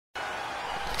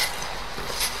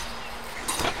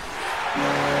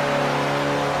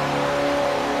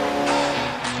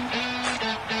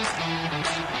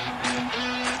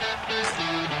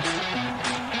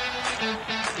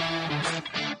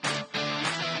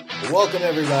Welcome,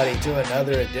 everybody, to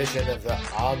another edition of the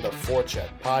On the Forecheck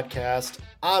podcast.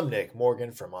 I'm Nick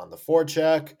Morgan from On the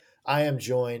Forecheck. I am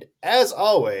joined, as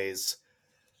always,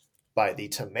 by the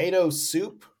tomato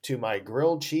soup to my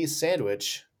grilled cheese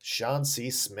sandwich, Sean C.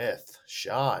 Smith.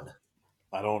 Sean.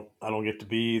 I don't get to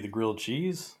be the grilled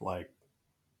cheese. Like,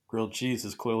 grilled cheese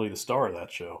is clearly the star of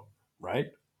that show, right?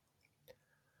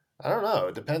 I don't know.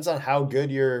 It depends on how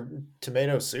good your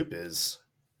tomato soup is.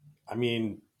 I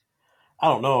mean, I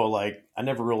don't know. Like, I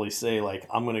never really say like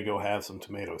I'm gonna go have some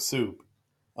tomato soup.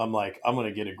 I'm like I'm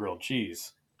gonna get a grilled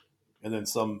cheese, and then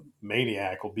some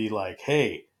maniac will be like,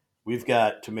 "Hey, we've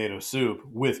got tomato soup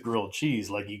with grilled cheese.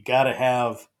 Like, you gotta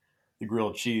have the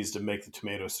grilled cheese to make the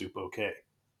tomato soup okay."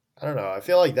 I don't know. I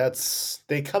feel like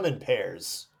they come in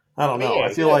pairs. I I don't mean, know. yeah,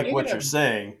 I feel like you can what you're have.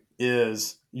 saying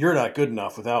is you're not good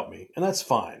enough without me, and that's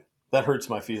fine. That hurts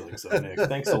my feelings, though, Nick.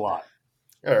 Thanks a lot.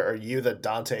 Or are you the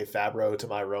Dante Fabro to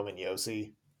my Roman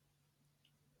Yossi?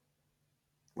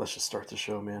 Let's just start the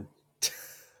show, man.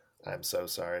 I'm so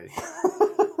sorry.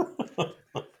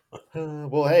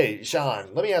 Well, hey,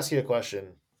 Sean, let me ask you a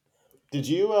question. Did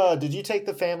you take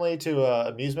the family to a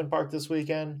amusement park this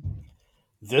weekend?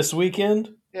 This weekend?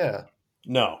 Yeah.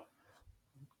 No,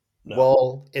 no.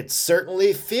 Well, it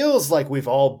certainly feels like we've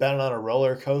all been on a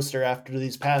roller coaster after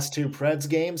these past two Preds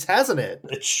games, hasn't it?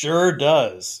 It sure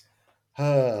does.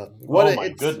 What Oh my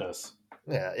it's goodness.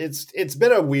 Yeah, it's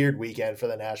been a weird weekend for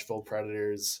the Nashville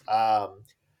Predators.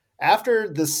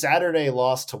 After the Saturday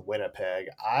loss to Winnipeg,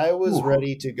 I was Ooh,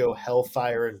 ready to go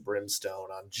hellfire and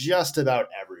brimstone on just about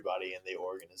everybody in the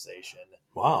organization.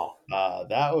 wow.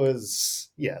 That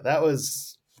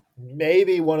was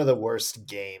maybe one of the worst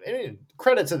game. I mean,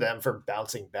 credit to them for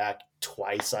bouncing back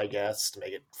twice, I guess, to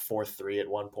make it 4-3 at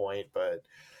one point. But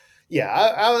yeah,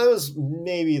 that was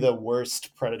maybe the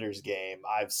worst Predators game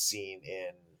I've seen in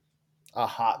a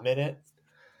hot minute.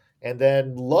 And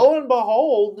then lo and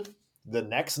behold, the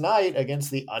next night against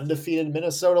the undefeated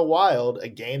Minnesota Wild, a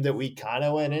game that we kind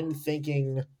of went in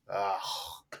thinking,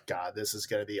 oh, God, this is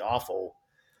going to be awful.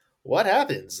 What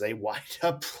happens? They wind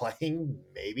up playing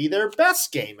maybe their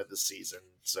best game of the season.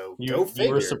 So go You were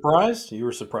figure. surprised? You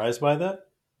were surprised by that?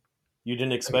 You didn't I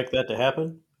mean, expect that to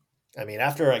happen? I mean,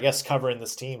 after I guess covering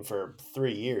this team for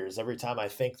 3 years, every time I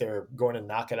think they're going to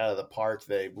knock it out of the park,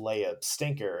 they lay a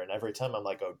stinker, and every time I'm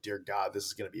like, "Oh dear God, this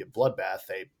is going to be a bloodbath."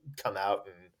 They come out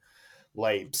and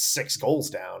lay 6 goals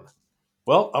down.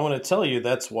 Well, I'm going to tell you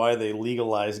that's why they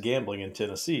legalized gambling in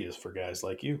Tennessee is for guys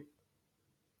like you.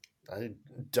 I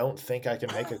don't think I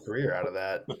can make a career out of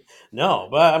that. No,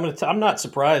 but I'm not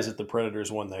surprised that the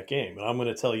Predators won that game, and I'm going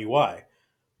to tell you why.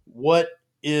 What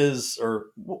is or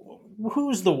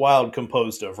who's the Wild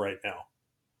composed of right now?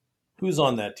 Who's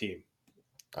on that team?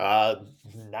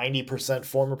 90%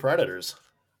 former Predators.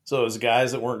 So it's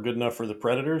guys that weren't good enough for the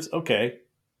Predators. Okay,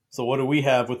 so what do we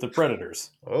have with the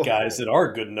Predators? Guys Oh, that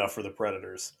are good enough for the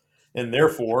Predators, and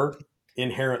therefore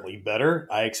inherently better.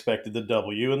 I expected the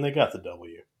W, and they got the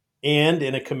W, and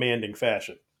in a commanding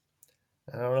fashion.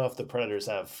 I don't know if the Predators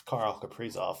have Karl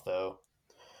Kaprizov though.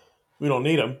 We don't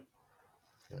need them.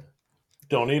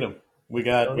 Don't need them. We We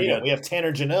got don't we need him. got We have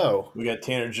Tanner Jeannot. we got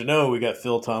Tanner Jeannot. We got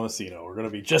Phil Tomasino. We're going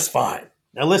to be just fine.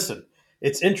 Now listen,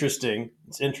 it's interesting.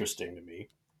 It's interesting to me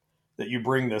that you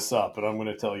bring this up, and I'm going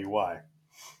to tell you why.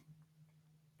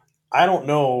 I don't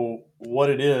know what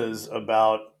it is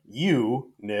about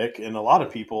you, Nick, and a lot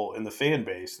of people in the fan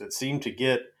base that seem to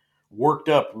get worked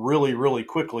up really, really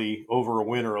quickly over a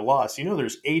win or a loss. You know,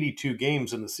 there's 82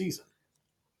 games in the season.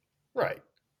 Right.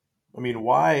 I mean,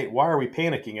 why are we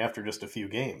panicking after just a few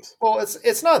games? Well,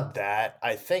 it's not that.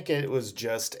 I think it was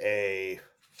just a.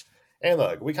 And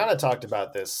look, we kind of talked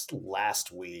about this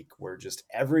last week, where just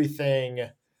everything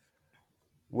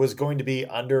was going to be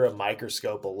under a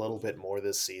microscope a little bit more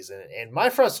this season. And my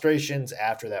frustrations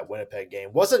after that Winnipeg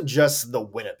game wasn't just the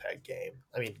Winnipeg game.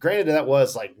 I mean, granted, that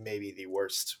was like maybe the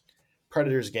worst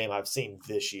Predators game I've seen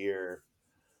this year.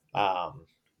 Um,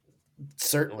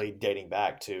 Certainly dating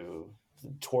back to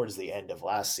towards the end of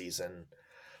last season.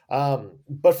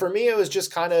 But for me, it was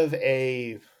just kind of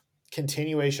a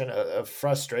continuation of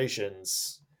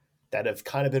frustrations that have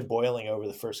kind of been boiling over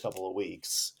the first couple of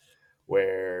weeks,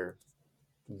 where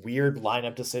weird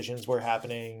lineup decisions were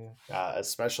happening,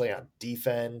 especially on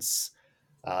defense.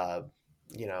 Uh,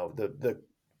 the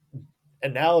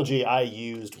analogy I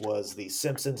used was the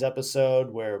Simpsons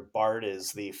episode where Bart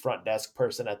is the front desk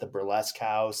person at the burlesque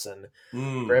house, and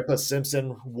Mm. Grandpa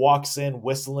Simpson walks in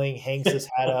whistling, hangs his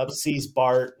hat up, sees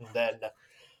Bart, and then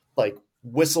like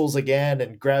whistles again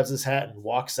and grabs his hat and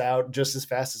walks out just as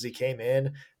fast as he came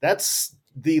in. That's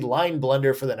the line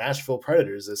blender for the Nashville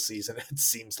Predators this season, it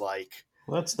seems like.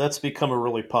 That's become a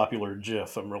really popular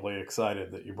GIF. I'm really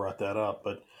excited that you brought that up.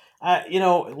 But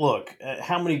look,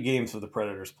 how many games have the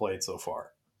Predators played so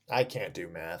far? I can't do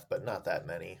math, but not that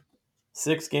many.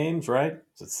 6 games, right?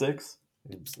 Is it six?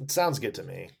 It sounds good to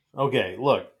me. Okay,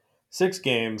 look, 6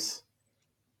 games,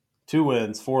 2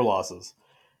 wins, 4 losses,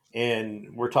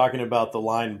 and we're talking about the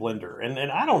line blender. And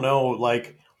I don't know,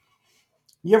 like,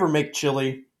 you ever make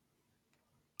chili?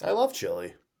 I love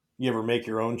chili. You ever make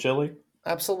your own chili?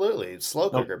 Absolutely. Slow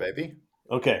No. cooker, baby.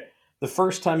 Okay. The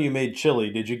first time you made chili,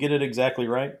 did you get it exactly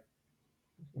right?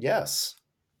 Yes,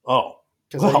 Oh,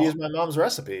 because I well, use my mom's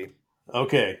recipe.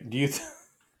 okay.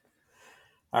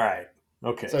 All right.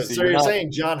 Okay. So, So so you're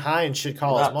saying John Hines should you're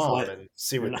call his not mom playing and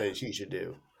see you're what not he should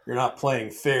do. you're not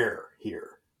playing fair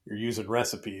here. You're using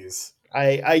recipes.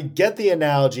 I get the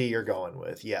analogy you're going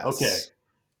with. Okay. Yes.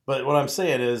 But what I'm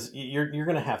saying is you're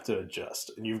going to have to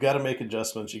adjust, and you've got to make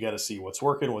adjustments. You got to see what's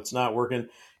working, what's not working.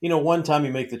 One time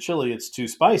you make the chili, it's too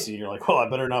spicy, and you're like, "Oh, I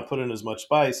better not put in as much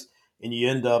spice," and you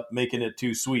end up making it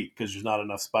too sweet because there's not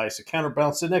enough spice to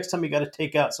counterbalance. The next time you got to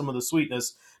take out some of the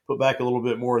sweetness, put back a little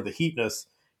bit more of the heatness,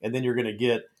 and then you're going to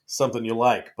get something you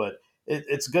like. But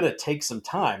it's going to take some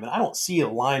time, and I don't see a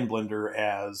line blender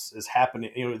as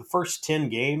happening. The first 10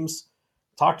 games.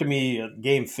 Talk to me at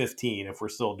game 15 if we're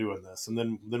still doing this, and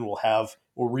then we'll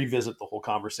revisit the whole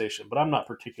conversation. But I'm not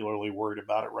particularly worried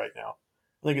about it right now.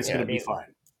 I think it's Yeah. going to be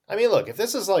fine. Look, if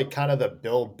this is like kind of the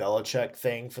Bill Belichick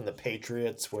thing from the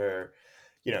Patriots, where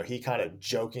he kind of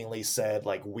jokingly said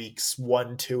like weeks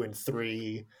 1, 2, and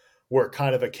 3 were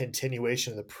kind of a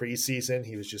continuation of the preseason.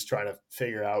 He was just trying to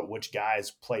figure out which guys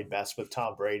played best with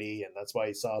Tom Brady, and that's why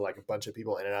he saw like a bunch of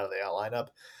people in and out of the out lineup.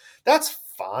 That's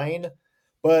fine,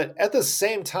 but at the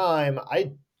same time,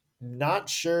 I'm not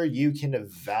sure you can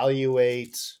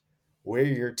evaluate where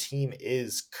your team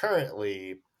is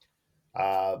currently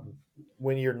um,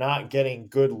 when you're not getting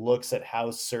good looks at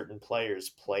how certain players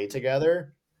play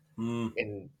together. Mm,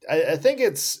 And I think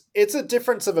it's a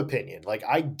difference of opinion. Like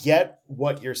I get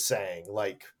what you're saying.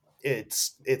 Like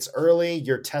it's early.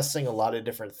 You're testing a lot of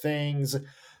different things.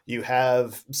 You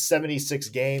have 76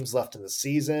 games left in the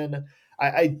season.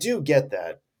 I do get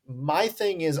that. My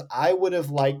thing is, I would have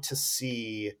liked to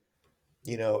see,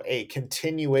 a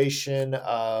continuation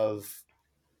of.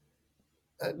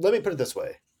 Let me put it this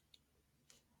way.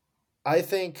 I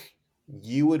think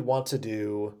you would want to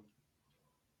do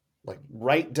like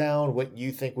write down what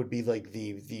you think would be like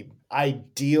the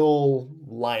ideal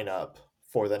lineup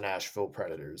for the Nashville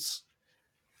Predators.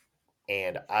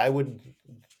 And I would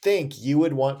think you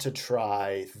would want to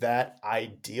try that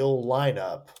ideal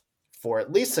lineup for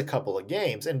at least a couple of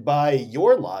games. And by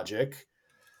your logic,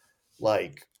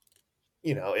 like,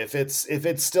 if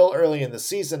it's still early in the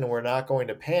season and we're not going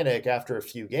to panic after a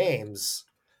few games,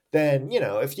 then,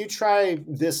 if you try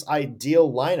this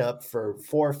ideal lineup for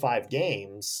 4 or 5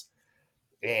 games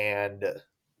and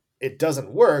it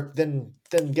doesn't work, then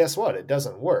guess what? It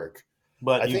doesn't work.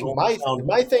 but I you've think only my found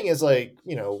my thing is like,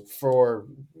 for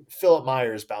Philip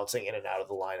Myers bouncing in and out of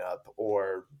the lineup,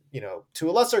 or to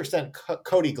a lesser extent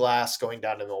Cody Glass going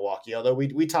down to Milwaukee. Although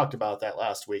we talked about that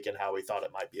last week and how we thought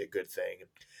it might be a good thing.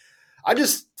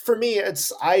 For me,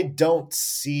 I don't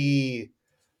see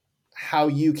how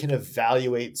you can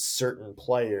evaluate certain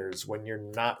players when you're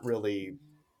not really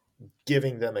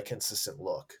giving them a consistent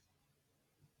look.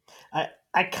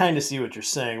 I kind of see what you're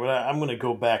saying, but I'm going to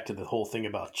go back to the whole thing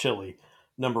about chili.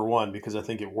 Number one, because I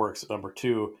think it works. Number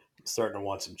two, I'm starting to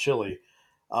want some chili.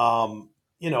 Um,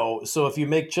 so if you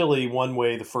make chili one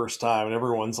way the first time and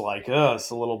everyone's like, "Oh, it's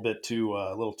a little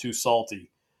too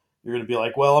salty," you're going to be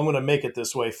like, "Well, I'm going to make it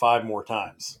this way 5 more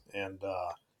times," and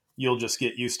you'll just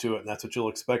get used to it, and that's what you'll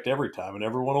expect every time, and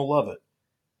everyone will love it.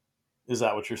 Is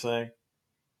that what you're saying?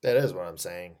 That is what I'm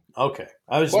saying. Okay,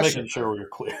 I was just Question making sure though. we were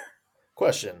clear.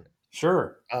 Question.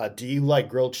 Sure. Do you like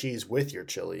grilled cheese with your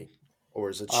chili, or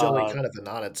is a chili Uh, kind of an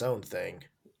on its own thing?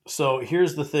 So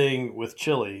here's the thing with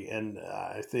chili, and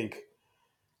I think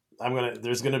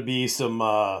there's gonna be some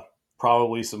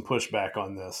probably some pushback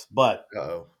on this. But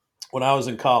Oh, when I was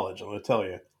in college, I'm gonna tell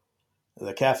you,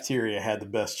 the cafeteria had the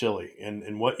best chili,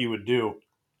 and what you would do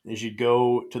is you'd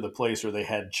go to the place where they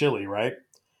had chili, right?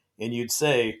 And you'd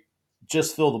say,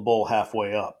 just fill the bowl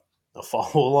halfway up. Now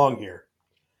follow along here.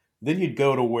 Then you'd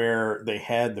go to where they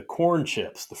had the corn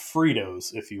chips, the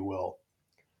Fritos, if you will.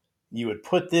 You would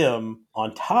put them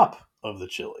on top of the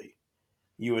chili.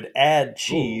 You would add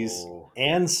cheese ooh,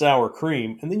 and sour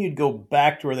cream, and then you'd go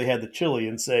back to where they had the chili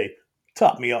and say,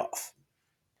 "Top me off."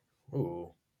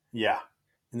 ooh. Yeah.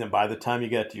 And then by the time you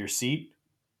got to your seat,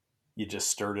 you just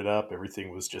stirred it up.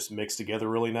 Everything was just mixed together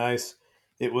really nice.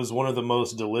 It was one of the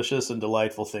most delicious and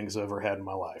delightful things I've ever had in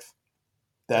my life.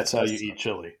 That's how you eat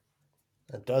chili.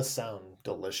 That does sound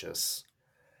delicious.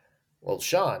 Well,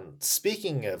 Sean,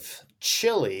 speaking of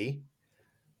chili,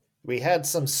 we had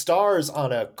some stars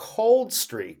on a cold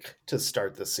streak to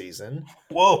start the season,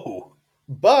 Whoa.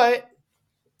 but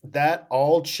that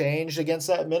all changed against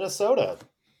that Minnesota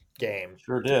game.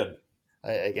 Sure did.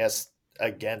 I guess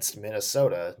against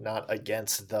Minnesota, not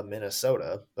against the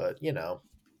Minnesota, but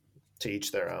to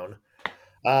each their own.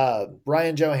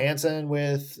 Brian Johansson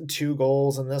with 2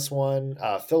 goals in this one.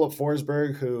 Philip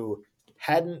Forsberg, who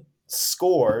hadn't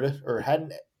scored or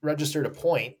hadn't registered a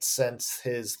point since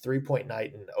his 3-point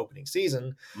night in the opening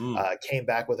season, Mm, came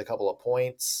back with a couple of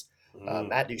points. mm.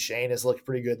 Matt Duchene has looked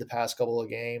pretty good the past couple of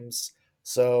games.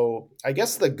 So I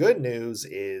guess the good news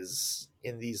is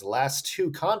in these last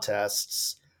 2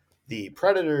 contests, the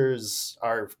Predators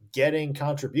are getting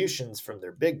contributions from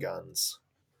their big guns.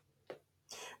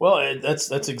 Well,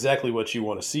 that's exactly what you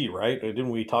want to see, right? Didn't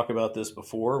we talk about this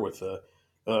before? With it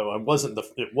wasn't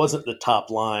the top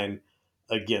line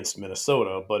against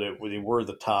Minnesota, but they were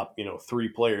the top 3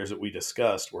 players that we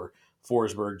discussed were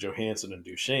Forsberg, Johansson, and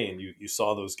Duchesne. You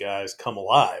saw those guys come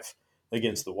alive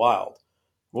against the Wild.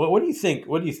 What do you think?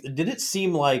 Did it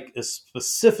seem like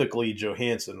specifically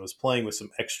Johansson was playing with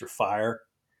some extra fire?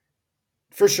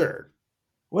 For sure.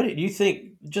 What do you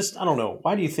think? Just I don't know.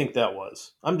 Why do you think that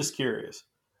was? I'm just curious.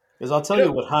 Because I'll tell You you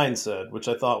know, what Hines said, which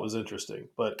I thought was interesting.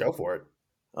 But go for it.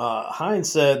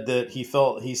 Hines said that he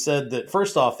said that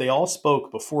first off, they all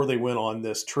spoke before they went on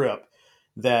this trip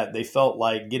that they felt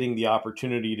like getting the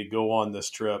opportunity to go on this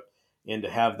trip and to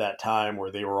have that time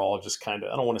where they were all just kind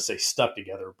of, I don't want to say stuck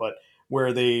together, but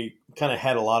where they kind of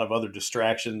had a lot of other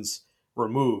distractions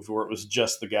removed, where it was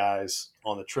just the guys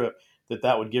on the trip,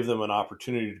 that would give them an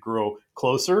opportunity to grow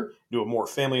closer, to a more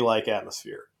family like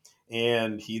atmosphere.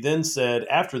 And he then said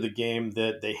after the game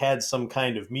that they had some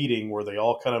kind of meeting where they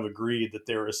all kind of agreed that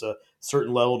there is a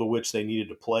certain level to which they needed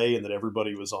to play and that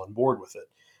everybody was on board with it.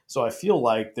 So I feel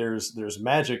like there's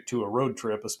magic to a road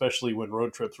trip, especially when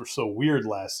road trips were so weird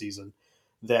last season,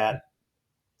 that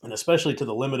and especially to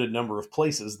the limited number of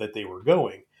places that they were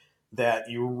going, that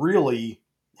you really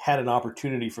had an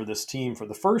opportunity for this team for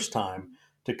the first time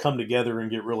to come together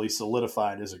and get really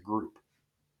solidified as a group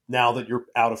now that you're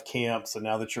out of camps and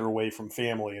now that you're away from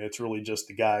family and it's really just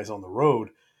the guys on the road.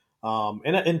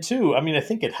 And two, I mean, I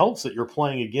think it helps that you're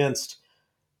playing against,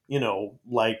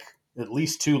 like at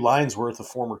least 2 lines worth of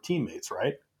former teammates,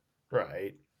 right?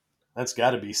 Right. That's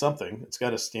got to be something. It's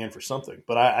got to stand for something.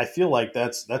 But I feel like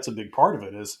that's a big part of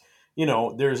it. Is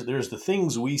there's the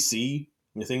things we see,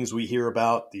 the things we hear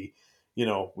about.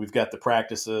 We've got the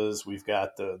practices, we've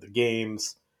got the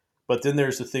games, but then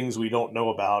there's the things we don't know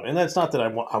about. And that's not that I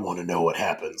want to know what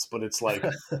happens, but it's like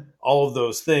all of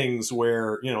those things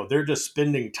where they're just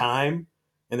spending time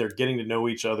and they're getting to know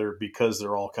each other because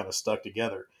they're all kind of stuck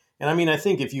together. And I mean, I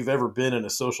think if you've ever been in a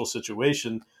social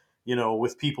situation,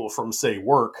 with people from say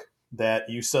work, that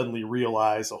you suddenly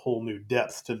realize a whole new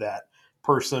depth to that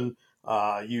person.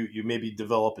 You maybe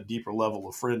develop a deeper level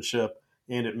of friendship,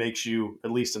 and it makes you,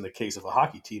 at least in the case of a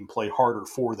hockey team, play harder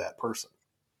for that person.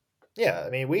 Yeah, I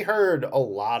mean, we heard a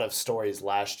lot of stories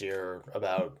last year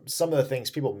about some of the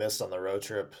things people missed on the road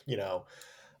trip.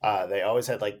 They always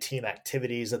had like team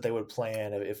activities that they would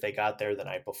plan if they got there the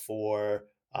night before.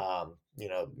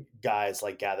 Guys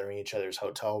like gathering each other's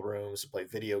hotel rooms to play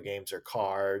video games or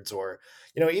cards, or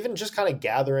even just kind of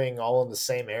gathering all in the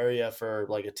same area for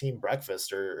like a team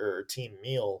breakfast or a team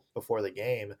meal before the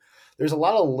game. There's a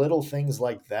lot of little things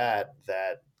like that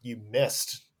you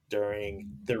missed during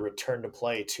the return to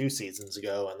play 2 seasons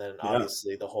ago, and then Yeah.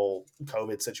 obviously the whole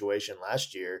COVID situation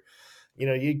last year.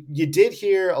 You did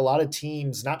hear a lot of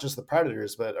teams, not just the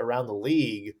Predators, but around the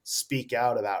league, speak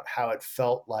out about how it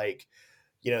felt like,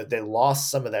 they lost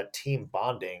some of that team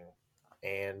bonding.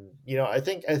 And, I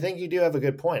think you do have a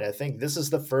good point. I think this is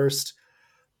the first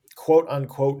quote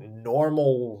unquote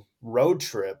normal road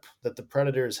trip that the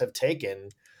Predators have taken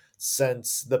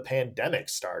since the pandemic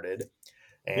started.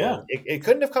 Yeah. And it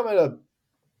couldn't have come at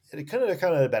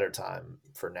a better time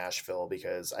for Nashville,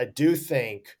 because I do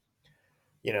think,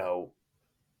 you know,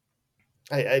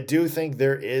 I do think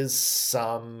there is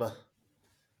some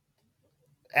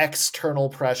external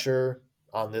pressure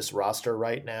on this roster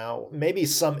right now. Maybe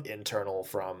some internal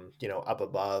from, up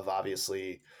above.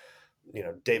 Obviously,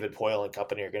 David Poyle and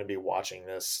company are going to be watching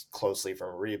this closely from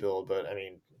a rebuild. But I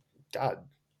mean, God,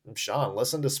 Sean,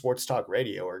 listen to Sports Talk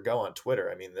Radio or go on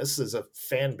Twitter. I mean, this is a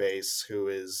fan base who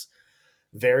is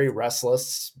very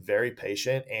restless, very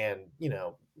patient. And,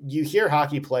 you hear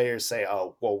hockey players say,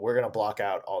 oh, well, we're going to block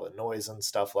out all the noise and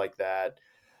stuff like that.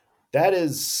 That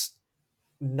is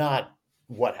not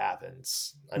what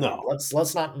happens. I mean, No.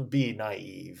 let's not be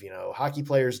naive. Hockey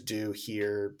players do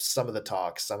hear some of the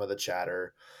talk, some of the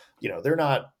chatter. They're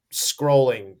not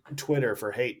scrolling Twitter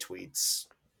for hate tweets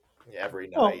every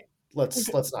night. Oh,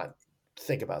 Let's not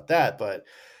think about that. But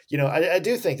I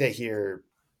do think they hear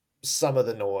some of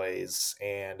the noise,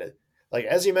 and like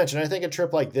as you mentioned, I think a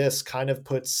trip like this kind of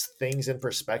puts things in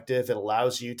perspective. It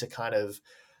allows you to kind of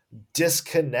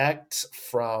disconnect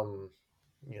from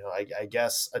I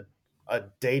guess a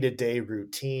day-to-day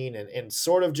routine, and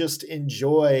sort of just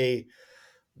enjoy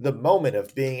the moment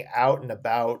of being out and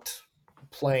about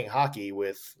playing hockey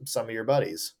with some of your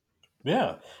buddies.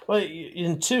 yeah. Well,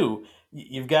 in two,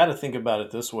 you've got to think about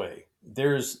it this way.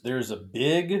 There's a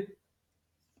big,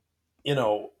 you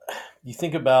know, you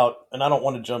think about, and I don't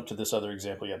want to jump to this other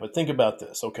example yet, but think about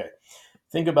this. Okay,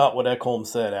 think about what Ekholm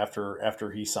said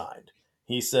after he signed.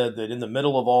 He said that in the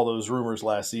middle of all those rumors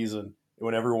last season,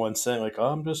 when everyone's saying like,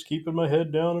 "I'm just keeping my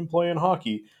head down and playing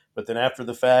hockey," but then after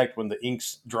the fact, when the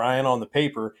ink's drying on the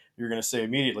paper, you're going to say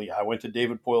immediately, "I went to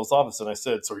David Poyle's office and I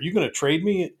said, so are you going to trade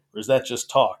me, or is that just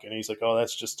talk?" And he's like, "Oh,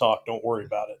 that's just talk. Don't worry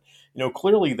about it."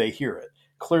 Clearly they hear it.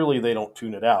 Clearly they don't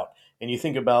tune it out. And you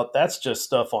think about that's just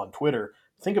stuff on Twitter.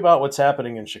 Think about what's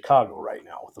happening in Chicago right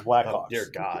now with the Oh dear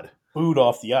Blackhawks God. booed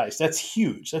off the ice. That's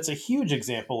huge. That's a huge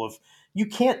example of you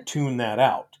can't tune that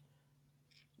out.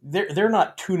 They're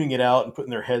not tuning it out and putting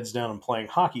their heads down and playing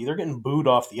hockey. They're getting booed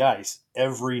off the ice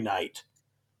every night.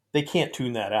 They can't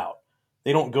tune that out.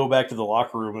 They don't go back to the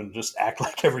locker room and just act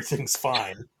like everything's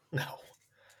fine. No.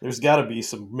 There's got to be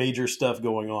some major stuff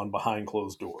going on behind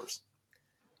closed doors.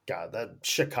 God, that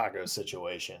Chicago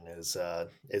situation is a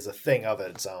thing of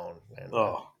its own, and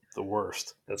Oh, the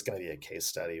worst. that's going to be a case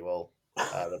study. Well,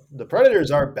 the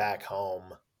Predators are back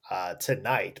home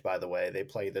tonight. By the way, they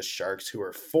play the Sharks, who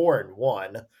are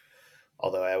 4-1.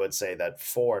 Although I would say that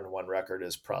 4-1 record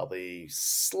is probably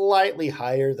slightly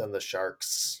higher than the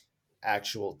Sharks'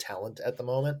 actual talent at the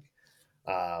moment.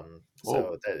 Whoa,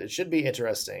 So that it should be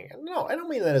interesting. No, I don't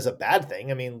mean that as a bad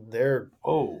thing. I mean they're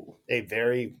whoa. a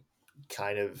very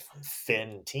kind of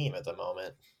thin team at the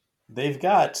moment. They've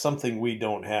got something we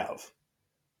don't have.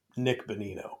 Nick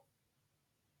Bonino.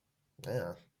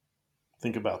 Yeah.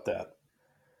 Think about that.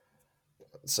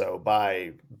 So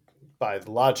by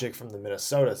logic from the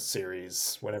Minnesota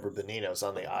series, whenever Benino's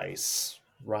on the ice,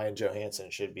 Ryan Johansson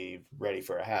should be ready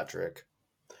for a hat trick.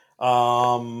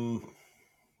 Um,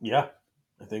 yeah,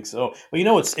 I think so.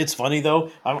 Well, it's funny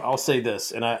though. I'll say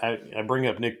this, and I bring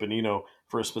up Nick Bonino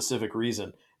for a specific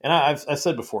reason. And I've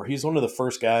said before, he's one of the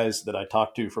first guys that I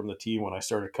talked to from the team when I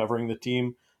started covering the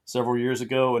team several years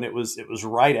ago, and it was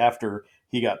right after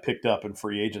he got picked up in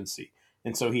free agency,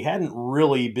 and so he hadn't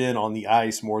really been on the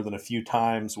ice more than a few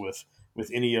times with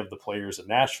any of the players in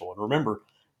Nashville. And remember,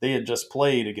 they had just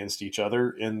played against each other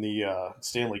in the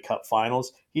Stanley Cup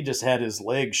Finals. He just had his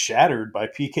leg shattered by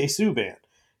PK Subban,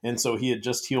 and so he had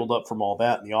just healed up from all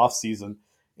that in the offseason.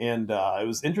 And it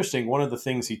was interesting. One of the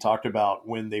things he talked about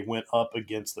when they went up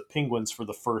against the Penguins for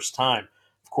the first time,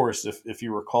 of course, if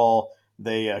you recall,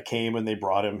 they came and they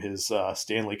brought him his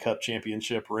Stanley Cup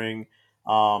championship ring,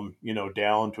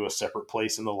 down to a separate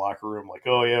place in the locker room. Like,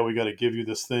 oh yeah, we got to give you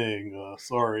this thing.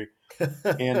 Sorry.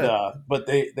 And but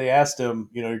they asked him,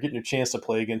 you're getting a chance to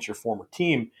play against your former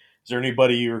team. Is there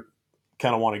anybody you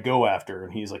kind of want to go after?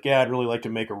 And he's like, yeah, I'd really like to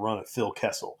make a run at Phil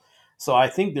Kessel. So I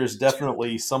think there's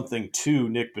definitely something to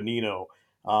Nick Bonino.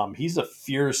 He's a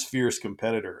fierce, fierce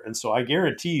competitor, and so I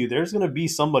guarantee you, there's going to be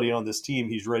somebody on this team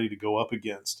he's ready to go up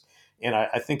against, and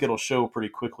I think it'll show pretty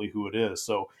quickly who it is.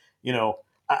 So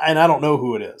and I don't know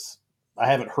who it is. I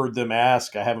haven't heard them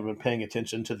ask. I haven't been paying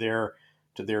attention to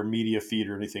their media feed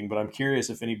or anything, but I'm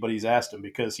curious if anybody's asked him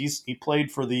because he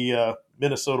played for the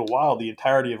Minnesota Wild the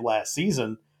entirety of last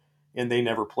season, and they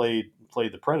never played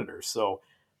the Predators. So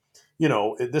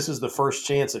this is the first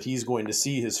chance that he's going to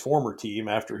see his former team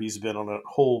after he's been on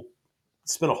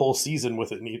spent a whole season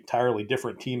with an entirely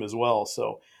different team as well.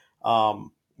 So.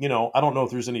 I don't know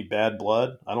if there's any bad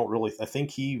blood. I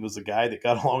think he was the guy that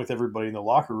got along with everybody in the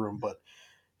locker room, but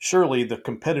surely the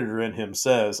competitor in him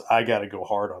says, I got to go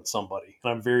hard on somebody.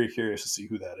 And I'm very curious to see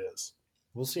who that is.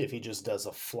 We'll see if he just does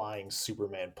a flying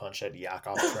Superman punch at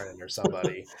Yakov Trenin or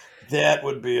somebody. That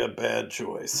would be a bad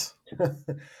choice. I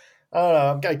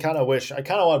don't know. I kind of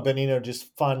want Benino to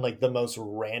just find like the most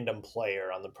random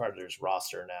player on the Predators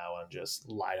roster now and just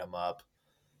light him up.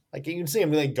 Like you can see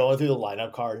him like going through the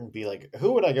lineup card and be like,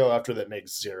 who would I go after that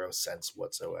makes zero sense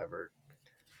whatsoever?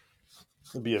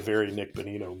 It'd be a very Nick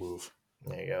Bonino move.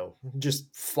 There you go.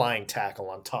 Just flying tackle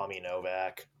on Tommy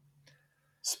Novak.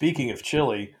 Speaking of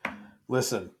chili,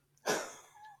 listen,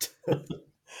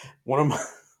 one of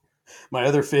My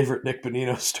other favorite Nick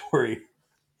Bonino story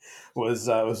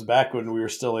was back when we were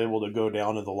still able to go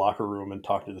down to the locker room and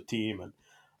talk to the team, and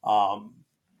um,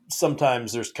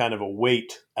 sometimes there's kind of a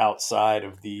wait outside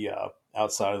of the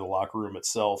locker room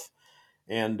itself.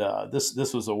 And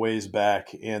this was a ways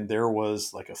back, and there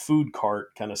was like a food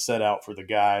cart kind of set out for the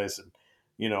guys, and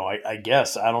I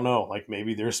guess I don't know, like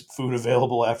maybe there's food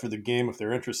available after the game if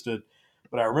they're interested.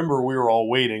 But I remember we were all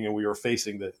waiting, and we were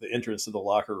facing the entrance to the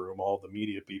locker room, all the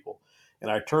media people. And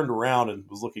I turned around and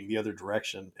was looking the other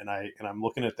direction, and I'm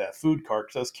looking at that food cart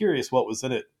because I was curious what was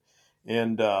in it.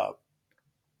 And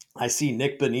I see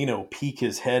Nick Bonino peek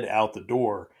his head out the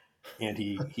door, and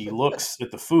he looks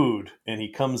at the food, and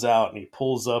he comes out and he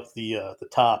pulls up the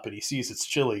top, and he sees it's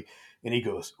chili, and he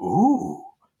goes, "Ooh!"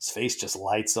 His face just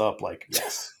lights up like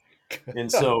yes.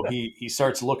 And so he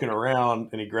starts looking around,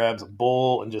 and he grabs a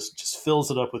bowl and just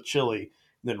fills it up with chili,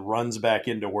 and then runs back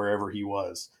into wherever he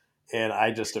was. And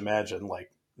I just imagine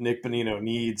like Nick Bonino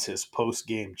needs his post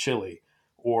game chili,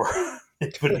 or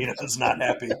Nick Bonino is not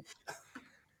happy.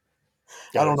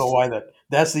 I don't know It's why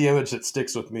that's the image that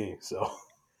sticks with me. So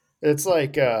it's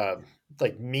like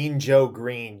Mean Joe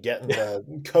Green getting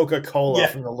the Coca-Cola yeah.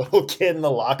 from the little kid in the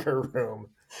locker room.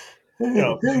 You Hey,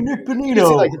 know, hey, Nick you can see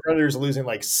like Bonino. the Predators losing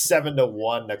like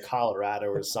 7-1 to Colorado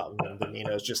or something, and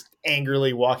Bonino's just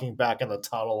angrily walking back in the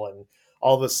tunnel, and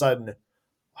all of a sudden,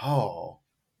 oh,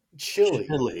 chili.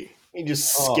 Chili. He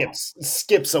just Oh,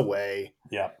 skips away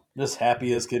yeah. Just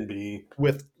happy as with can be.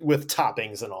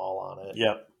 toppings and all on it.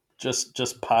 Yep.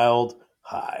 Just piled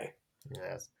high.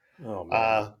 Yes. Oh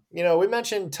man. We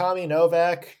mentioned Tommy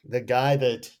Novak, the guy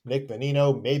that Nick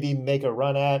Bonino maybe make a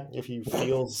run at if he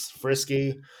feels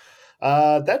frisky.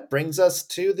 That brings us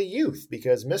to the youth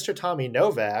because Mr. Tommy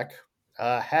Novak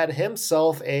had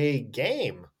himself a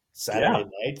game Yeah. Saturday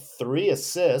night, 3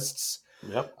 assists.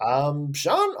 Yep.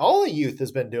 Sean, all the youth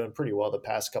has been doing pretty well the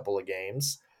past couple of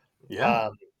games. Yeah.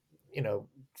 Um,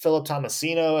 Philip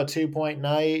Tomasino, a 2-point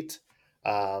night.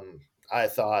 Um, I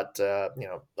thought,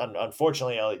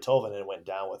 unfortunately, Ellie Tolvanen went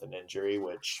down with an injury,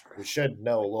 which we should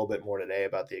know a little bit more today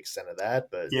about the extent of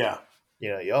that. But, Yeah.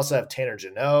 you also have Tanner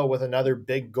Jeannot with another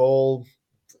big goal,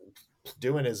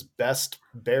 doing his best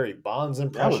Barry Bonds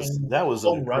impression, That was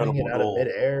an home running it incredible out of goal.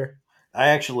 midair. I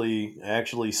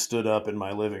actually stood up in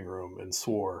my living room and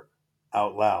swore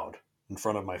out loud in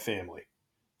front of my family.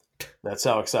 That's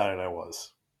how excited I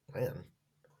was. Man,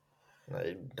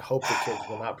 I hope the kids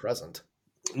were not present.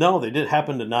 No, they did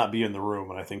happen to not be in the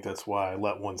room, and I think that's why I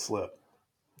let one slip.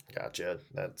 Gotcha.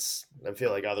 I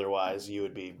feel like otherwise you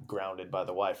would be grounded by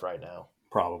the wife right now.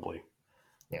 Probably.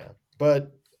 Yeah.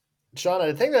 But Sean,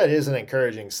 I think that is an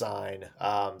encouraging sign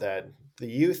that the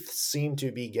youth seem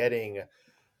to be getting,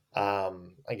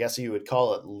 I guess you would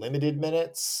call it limited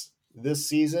minutes this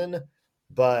season.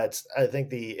 But I think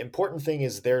the important thing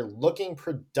is they're looking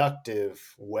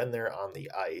productive when they're on the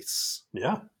ice.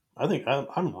 Yeah, I think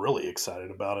I'm really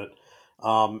excited about it.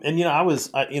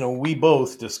 And we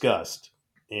both discussed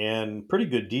in pretty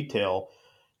good detail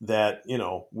that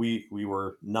we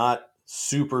were not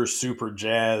super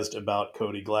jazzed about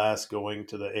Cody Glass going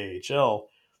to the AHL,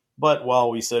 but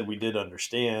while we said we did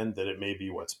understand that it may be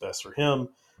what's best for him,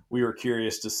 we were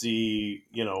curious to see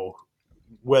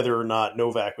whether or not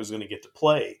Novak was going to get to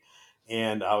play.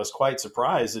 And I was quite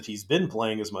surprised that he's been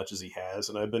playing as much as he has.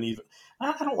 And I've been even,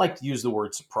 I don't like to use the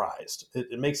word surprised.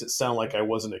 It makes it sound like I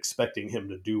wasn't expecting him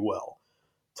to do well.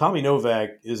 Tommy Novak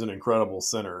is an incredible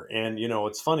center. And,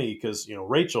 it's funny because,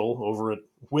 Rachel over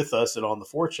with us at On the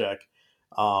Forecheck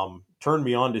turned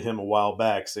me on to him a while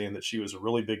back, saying that she was a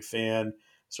really big fan,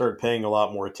 started paying a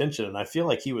lot more attention. And I feel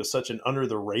like he was such an under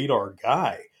the radar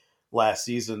guy last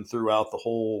season throughout the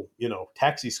whole,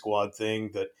 taxi squad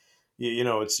thing that,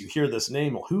 it's you hear this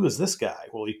name. Well, who is this guy?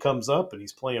 Well, he comes up and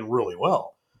he's playing really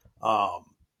well. Um,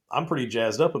 I'm pretty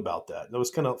jazzed up about that. And it was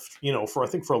kind of, I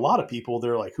think for a lot of people,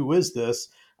 they're like, who is this?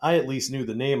 I at least knew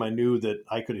the name. I knew that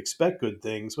I could expect good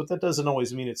things, but that doesn't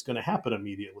always mean it's going to happen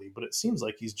immediately. But it seems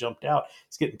like he's jumped out.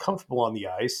 He's getting comfortable on the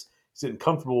ice. He's getting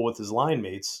comfortable with his line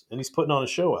mates, and he's putting on a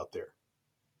show out there.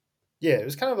 Yeah, it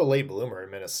was kind of a late bloomer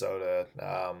in Minnesota.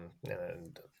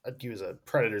 And he was a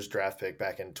Predators draft pick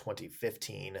back in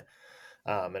 2015.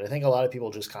 And I think a lot of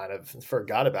people just kind of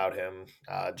forgot about him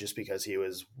just because he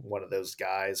was one of those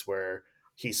guys where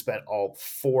he spent all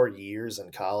 4 years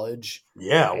in college.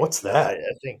 Yeah, And what's that?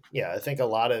 I think a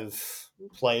lot of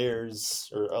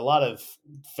players or a lot of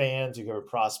fans who go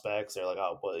prospects, they're like,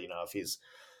 oh, well, if he's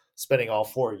spending all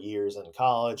 4 years in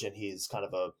college and he's kind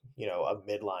of a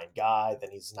midline guy, then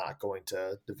he's not going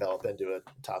to develop into a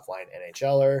top line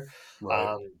NHLer.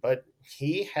 Right. But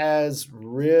he has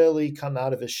really come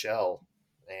out of his shell,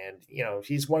 And,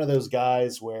 he's one of those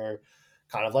guys where,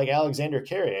 kind of like Alexander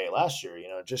Carrier last year,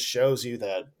 it just shows you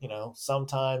that,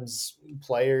 sometimes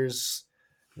players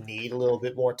need a little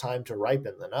bit more time to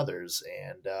ripen than others.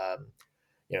 And,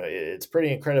 it's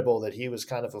pretty incredible that he was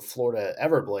kind of a Florida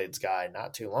Everblades guy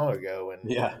not too long ago. And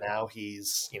Yeah. now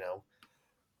he's,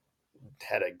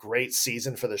 had a great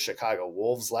season for the Chicago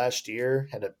Wolves last year,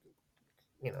 had a,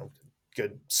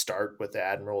 good start with the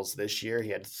Admirals this year.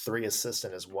 He had 3 assists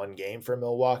in his one game for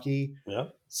Milwaukee. Yeah.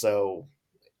 So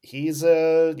he's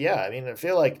yeah, I mean, I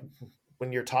feel like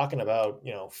when you're talking about,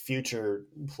 future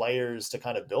players to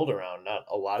kind of build around, not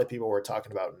a lot of people were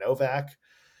talking about Novak.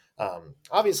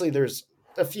 Obviously there's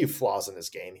a few flaws in his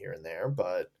game here and there,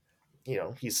 but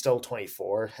he's still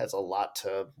 24, has a lot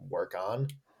to work on.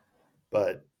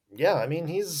 But yeah, I mean,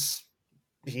 he's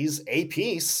a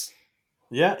piece.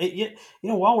 Yeah,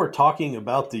 while we're talking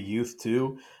about the youth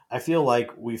too, I feel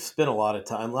like we've spent a lot of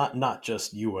time, not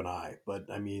just you and I, but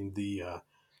I mean the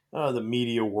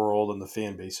media world and the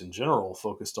fan base in general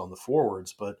focused on the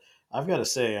forwards. But I've got to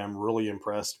say, I'm really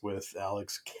impressed with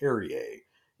Alex Carrier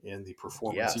and the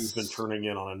performance he's been Yes. turning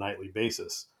in on a nightly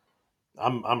basis.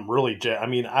 I'm really, I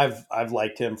mean, I've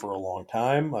liked him for a long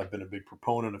time. I've been a big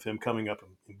proponent of him coming up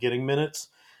and getting minutes,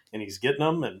 and he's getting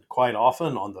them, and quite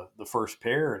often on the first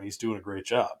pair, and he's doing a great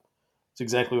job. It's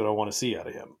exactly what I want to see out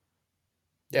of him.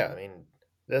 Yeah, I mean,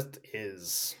 that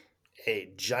is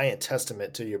a giant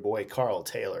testament to your boy Carl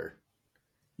Taylor.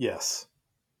 Yes,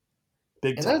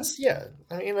 big And time. that's, yeah,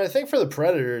 I mean, I think for the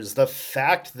Predators, the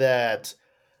fact that,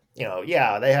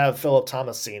 yeah, they have Philip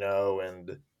Tomasino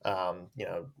and,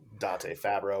 Dante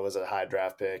Fabro is a high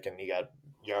draft pick, and you got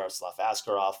Yaroslav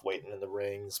Askarov waiting in the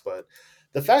rings. But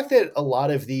the fact that a lot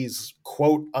of these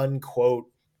quote unquote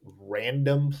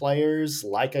random players,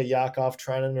 like a Yakov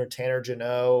Trenin or Tanner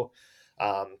Janot,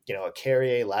 a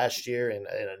Carrier last year and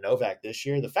a Novak this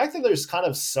year, the fact that there's kind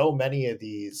of so many of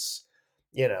these,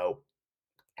 you know,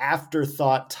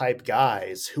 afterthought type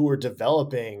guys who are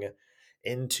developing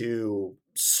into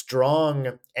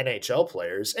strong NHL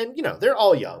players. And, they're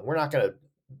all young. We're not going to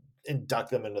induct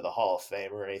them into the Hall of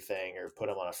Fame or anything or put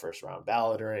them on a first round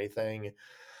ballot or anything.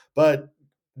 But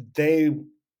they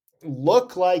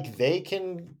look like they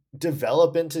can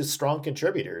develop into strong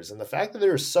contributors. And the fact that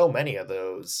there are so many of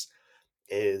those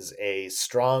is a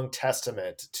strong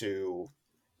testament to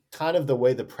kind of the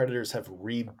way the Predators have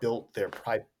rebuilt their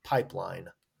pipeline.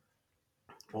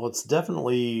 Well, it's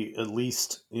definitely, at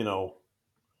least,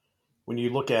 when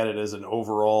you look at it as an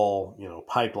overall,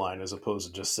 pipeline, as opposed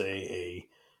to just say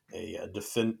a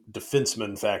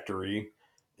defenseman factory,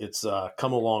 it's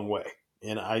come a long way.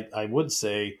 And I would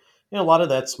say, a lot of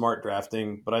that's smart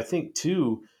drafting, but I think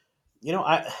too,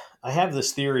 I have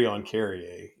this theory on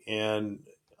Carrier, and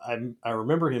I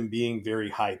remember him being very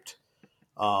hyped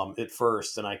at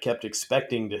first, and I kept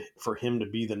expecting for him to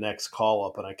be the next call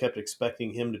up, and I kept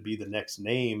expecting him to be the next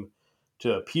name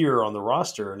to appear on the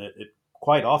roster, and it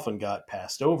quite often got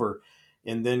passed over.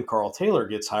 And then Carl Taylor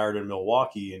gets hired in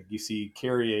Milwaukee, and you see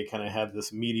Carrier kind of have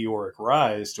this meteoric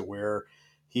rise to where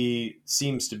he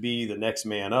seems to be the next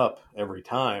man up every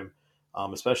time,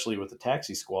 especially with the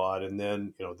taxi squad. And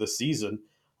then, this season,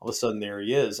 all of a sudden there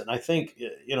he is. And I think,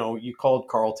 you called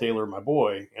Carl Taylor my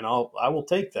boy, and I will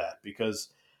take that, because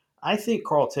I think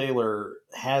Carl Taylor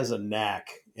has a knack,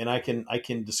 and I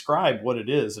can describe what it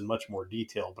is in much more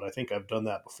detail, but I think I've done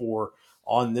that before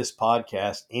on this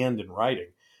podcast and in writing.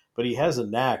 But he has a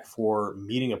knack for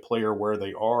meeting a player where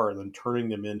they are and then turning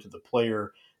them into the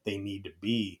player they need to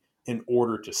be in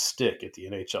order to stick at the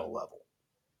NHL level.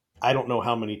 I don't know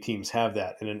how many teams have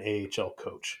that in an AHL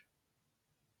coach.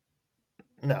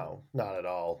 No, not at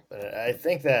all. I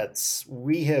think that's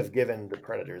we have given the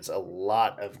Predators a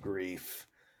lot of grief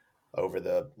over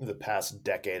the past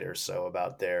decade or so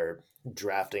about their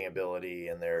drafting ability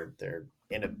and their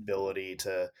inability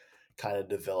to kind of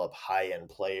develop high end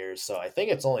players. So I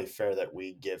think it's only fair that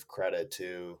we give credit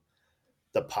to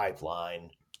the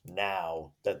pipeline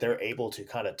now that they're able to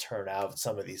kind of turn out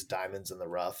some of these diamonds in the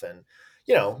rough. And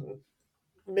you know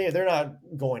maybe they're not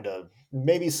going to,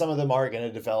 maybe some of them are going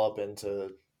to develop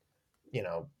into, you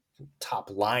know top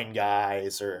line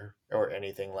guys or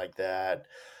anything like that.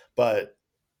 But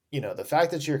the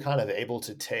fact that you're kind of able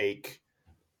to take,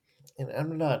 and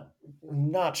I'm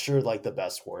not sure like the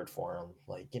best word for them,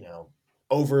 like,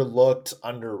 overlooked,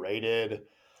 underrated,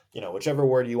 whichever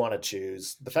word you want to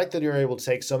choose. The fact that you're able to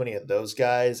take so many of those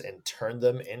guys and turn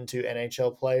them into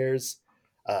NHL players,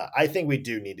 I think we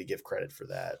do need to give credit for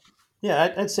that.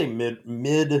 Yeah, I'd say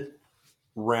mid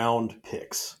round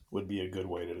picks would be a good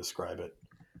way to describe it.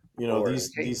 Or in the These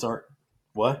case, aren't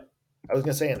what? I was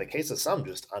going to say, in the case of some,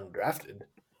 just undrafted.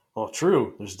 Well,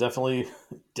 true. There's definitely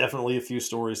a few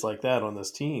stories like that on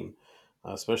this team,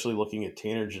 especially looking at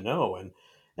Tanner Janot. And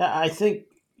yeah, I think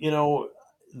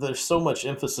there's so much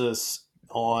emphasis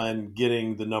on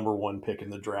getting the number one pick in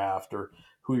the draft or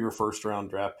who your first round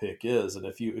draft pick is. And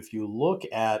if you look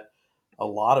at a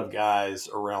lot of guys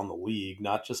around the league,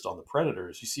 not just on the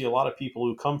Predators, you see a lot of people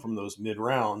who come from those mid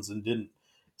rounds and didn't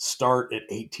start at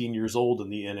 18 years old in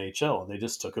the NHL, and they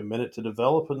just took a minute to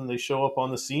develop, and then they show up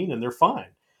on the scene and they're fine,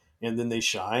 and then they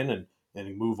shine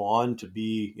and move on to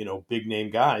be big name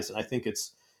guys. And I think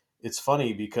it's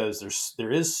funny because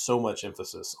there is so much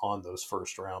emphasis on those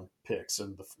first round picks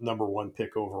and the number one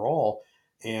pick overall,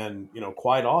 and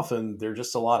quite often they're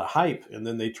just a lot of hype, and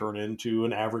then they turn into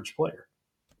an average player.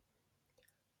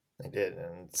 They did,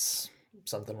 and it's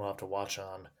something we'll have to watch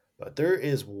on. But there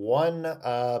is one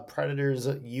Predators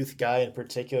youth guy in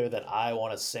particular that I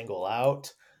want to single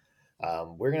out.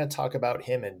 We're going to talk about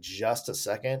him in just a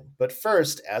second. But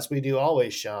first, as we do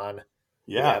always, Sean,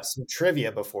 we Yeah. have some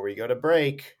trivia before we go to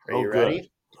break. Are Oh, you good.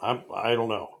 ready? I don't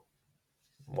know.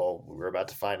 Well, we're about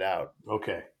to find out.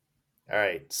 Okay. All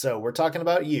right. So we're talking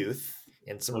about youth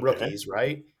and some Okay. rookies,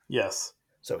 right? Yes.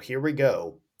 So here we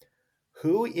go.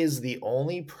 Who is the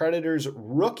only Predators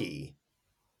rookie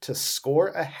to score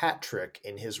a hat trick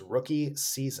in his rookie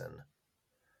season?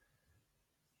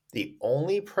 The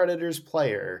only Predators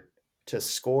player to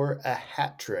score a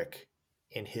hat trick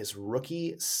in his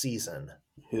rookie season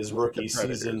His with the rookie season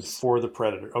Predators. for the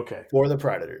Predator. Okay. For the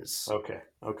Predators. Okay.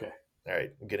 Okay. All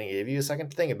right, I'm going to give you a second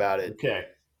to think about it. Okay.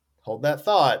 Hold that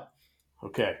thought.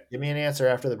 Okay. Give me an answer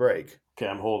after the break. Okay.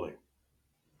 I'm holding.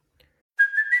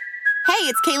 Hey,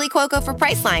 it's Kaylee Cuoco for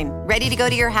Priceline. Ready to go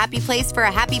to your happy place for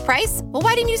a happy price? Well,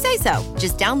 why didn't you say so?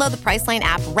 Just download the Priceline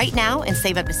app right now and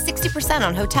save up to 60%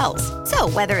 on hotels. So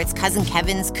whether it's Cousin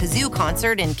Kevin's Kazoo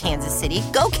concert in Kansas City,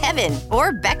 go Kevin,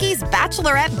 or Becky's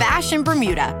Bachelorette Bash in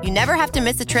Bermuda, you never have to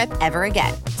miss a trip ever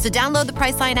again. So download the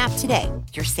Priceline app today.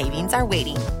 Your savings are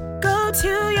waiting. Go to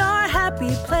your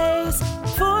happy place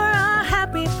for a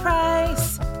happy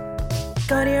price.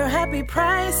 Go to your happy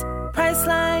price,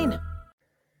 Priceline.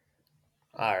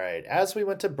 All right, as we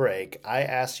went to break, I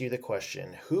asked you the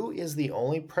question, who is the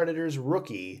only Predators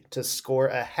rookie to score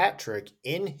a hat trick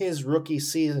in his rookie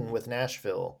season with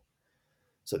Nashville?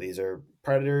 So these are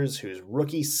Predators whose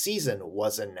rookie season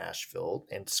was in Nashville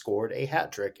and scored a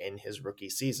hat trick in his rookie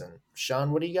season.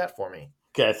 Sean, what do you got for me?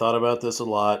 Okay. I thought about this a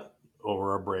lot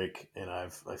over our break, and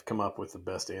I've come up with the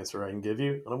best answer I can give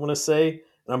you. And I'm going to say,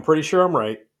 and I'm pretty sure I'm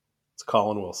right, it's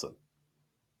Colin Wilson.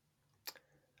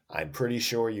 I'm pretty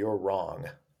sure you're wrong.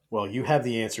 Well, you have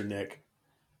the answer, Nick.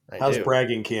 I How's do.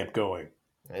 bragging camp going?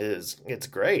 It's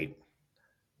great.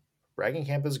 Bragging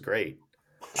camp is great.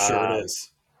 Sure it Uh,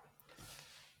 is.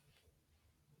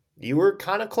 you were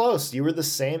kind of close. You were the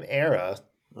same era.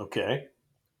 Okay.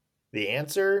 The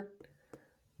answer,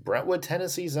 Brentwood,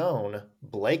 Tennessee's own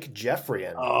Blake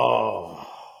Jeffrian. Oh.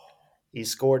 He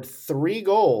scored 3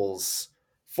 goals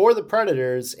for the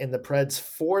Predators in the Preds'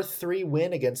 4-3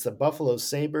 win against the Buffalo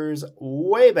Sabres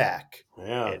way back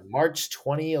Yeah. in March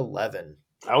 2011.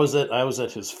 I was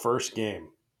at his first game.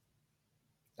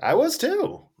 I was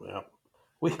too. Yeah.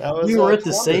 We That was we were at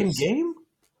the same Columbus. game?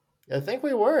 I think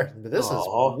we were. But this is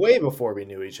Oh. way before we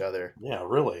knew each other. Yeah,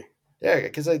 really. Yeah,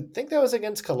 because I think that was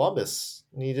against Columbus.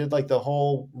 And he did like the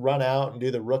whole run out and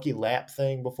do the rookie lap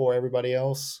thing before everybody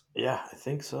else. Yeah, I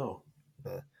think so.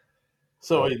 Uh,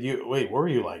 So Well, wait, what were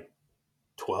you like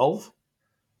 12?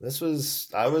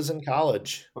 I was in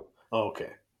college. Oh,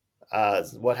 okay.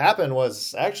 What happened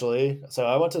was actually, so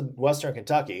I went to Western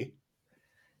Kentucky,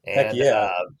 Heck and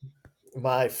yeah.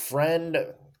 my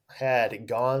friend had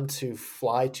gone to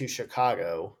fly to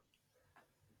Chicago,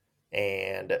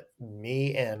 and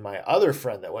me and my other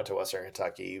friend that went to Western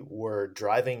Kentucky were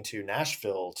driving to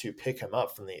Nashville to pick him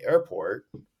up from the airport,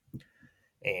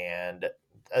 and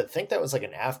I think that was like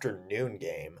an afternoon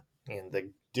game, and the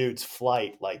dude's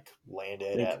flight like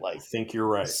landed at I like think you're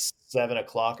right. 7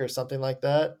 o'clock or something like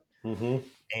that. Mm-hmm.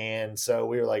 And so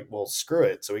we were like, well, screw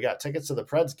it. So we got tickets to the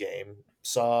Preds game,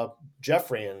 saw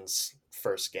Jeffrian's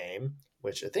first game,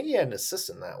 which I think he had an assist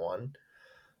in that one.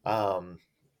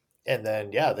 And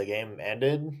then, yeah, the game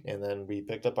ended. And then we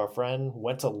picked up our friend,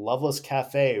 went to Loveless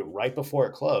Cafe right before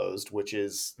it closed, which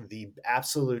is the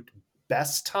absolute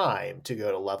best time to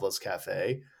go to Loveless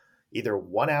Cafe, either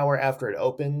 1 hour after it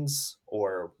opens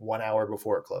or 1 hour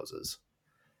before it closes.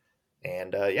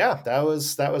 And yeah, that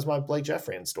was my Blake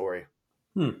Jeffrian story.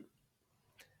 Hmm.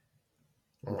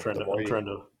 Well, the more I'm you trying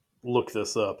to look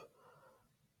this up.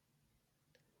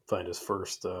 Find his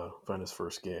first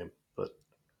game, but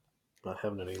not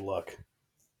having any luck.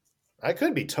 I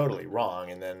could be totally wrong,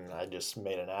 and then I just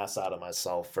made an ass out of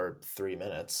myself for 3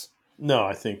 minutes. No,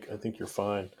 I think you're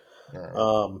fine. Uh,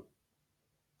 Um,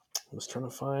 I was trying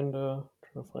to find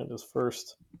his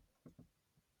first,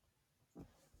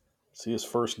 see his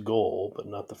first goal, but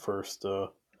not the first.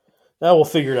 Now we'll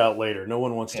figure it out later. No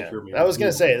one wants to yeah, hear me I was gonna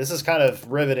review. say this is kind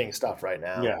of riveting stuff right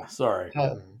now. Yeah, sorry.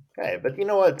 Hey, but you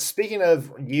know what? Speaking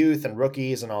of youth and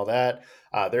rookies and all that,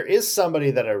 there is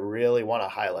somebody that I really want to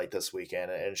highlight this weekend.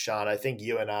 And Sean, I think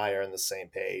you and I are on the same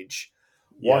page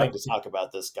Yeah. wanting to talk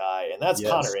about this guy, and that's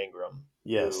Connor Yes. Ingram,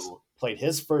 Yes. who played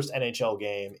his first NHL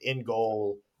game in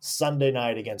goal Sunday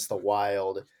night against the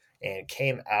Wild and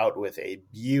came out with a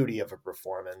beauty of a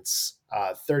performance.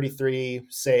 33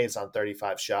 saves on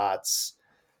 35 shots.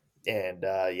 And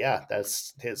yeah,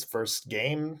 that's his first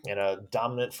game and a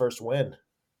dominant first win.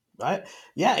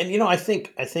 Yeah, and I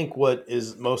think what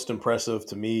is most impressive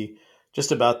to me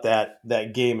just about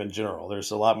that game in general. There's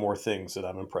a lot more things that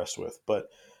I'm impressed with, but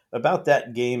about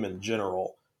that game in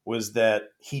general was that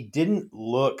he didn't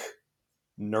look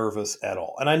nervous at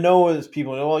all. And I know as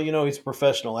people know, well, he's a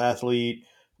professional athlete,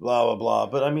 blah blah blah.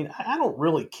 But I mean, I don't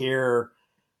really care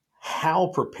how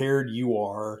prepared you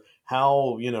are,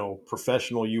 how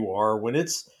professional you are when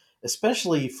it's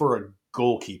especially for a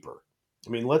goalkeeper. I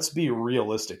mean, let's be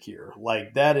realistic here.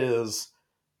 Like that is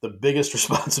the biggest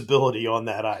responsibility on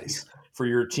that ice for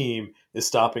your team is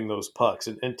stopping those pucks.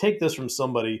 And take this from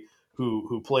somebody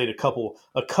who played a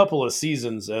couple of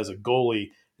seasons as a goalie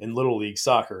in little league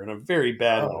soccer, and a very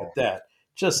bad one Oh, at that.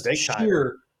 Just big time.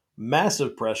 sheer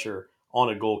massive pressure on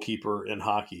a goalkeeper in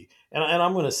hockey. And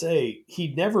I'm going to say he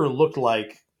never looked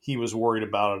like he was worried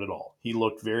about it at all. He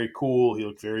looked very cool. He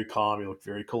looked very calm. He looked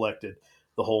very collected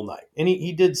the whole night. And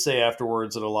he did say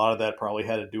afterwards that a lot of that probably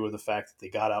had to do with the fact that they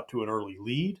got out to an early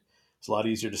lead. It's a lot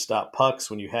easier to stop pucks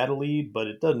when you had a lead, but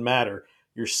it doesn't matter.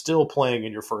 You're still playing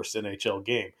in your first NHL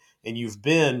game. And you've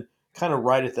been kind of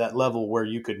right at that level where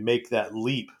you could make that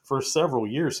leap for several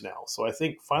years now. So I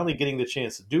think finally getting the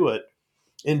chance to do it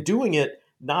and doing it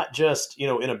not just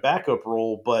in a backup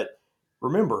role, but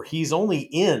remember he's only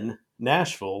in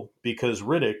Nashville because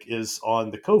Riddick is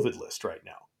on the COVID list right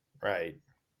now. Right.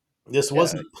 This Yeah.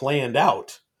 wasn't planned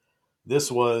out. This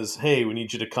was, hey, we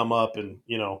need you to come up, and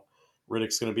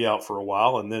Riddick's going to be out for a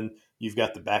while, and then you've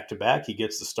got the back to back. He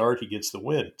gets the start, he gets the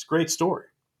win. It's a great story.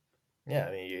 Yeah.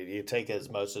 I mean, you take as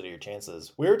most of your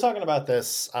chances. We were talking about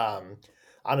this on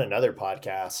another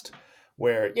podcast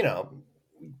where,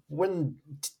 when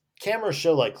cameras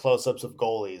show like close ups of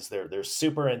goalies, they're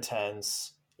super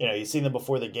intense. You see them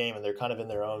before the game and they're kind of in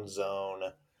their own zone,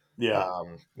 Yeah,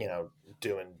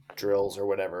 doing drills or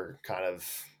whatever, kind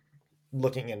of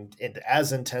looking in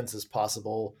as intense as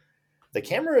possible. The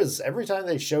cameras, every time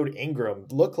they showed Ingram,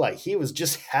 looked like he was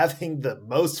just having the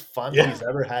most fun yeah. he's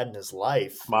ever had in his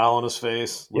life. Smile on his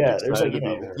face, looked Yeah, there's like, excited to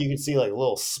be there. you can see like a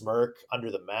little smirk under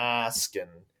the mask and,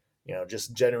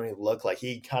 just genuinely look like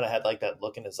he kind of had like that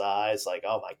look in his eyes, like,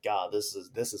 oh my God, this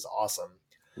is awesome.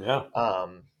 Yeah,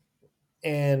 Um,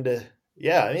 and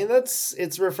yeah, I mean,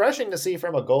 it's refreshing to see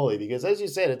from a goalie because as you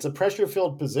said, it's a pressure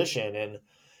filled position. And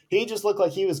he just looked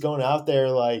like he was going out there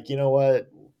like, you know what,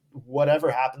 whatever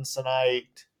happens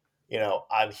tonight,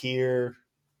 I'm here.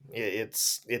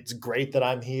 It's great that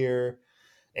I'm here.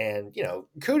 And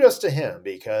kudos to him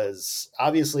because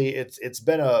obviously it's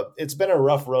been a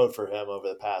rough road for him over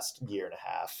the past year and a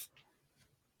half.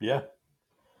 yeah.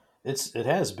 It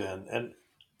has been, and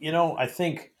I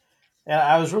think and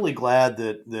I was really glad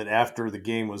that after the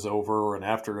game was over and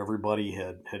after everybody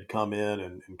had come in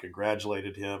and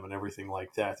congratulated him and everything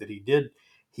like that, that he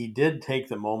did take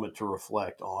the moment to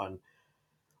reflect on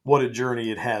what a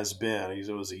journey it has been. It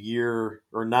was a year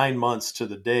or 9 months to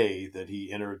the day that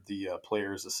he entered the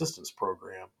Players Assistance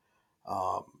Program,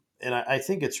 and I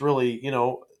think it's really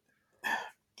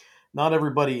not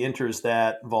everybody enters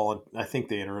that I think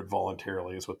they enter it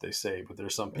voluntarily is what they say, but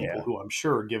there's some people Yeah. who I'm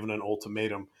sure are given an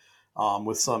ultimatum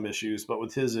with some issues, but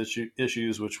with his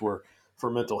issues, which were for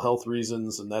mental health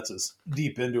reasons, and that's as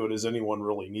deep into it as anyone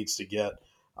really needs to get.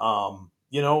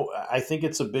 I think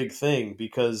it's a big thing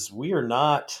because we are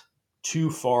not too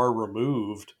far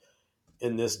removed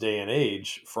in this day and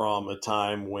age from a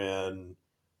time when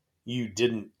you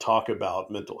didn't talk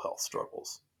about mental health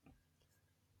struggles.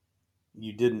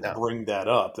 You didn't No. bring that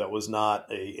up. That was not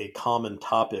a common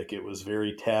topic. It was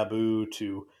very taboo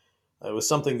to, it was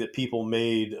something that people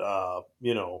made,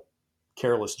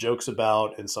 careless jokes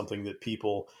about and something that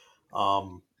people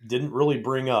didn't really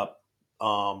bring up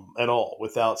at all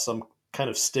without some kind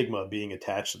of stigma being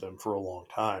attached to them for a long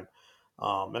time.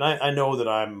 And I know that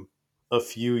I'm a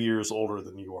few years older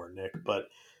than you are, Nick, but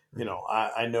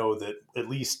I know that at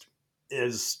least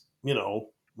as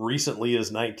recently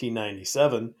as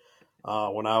 1997,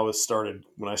 when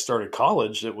I started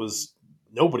college, it was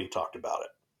nobody talked about it,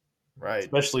 Right.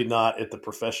 especially not at the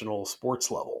professional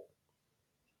sports level.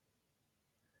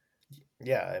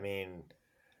 Yeah. I mean,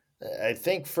 I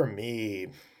think for me,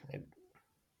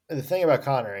 the thing about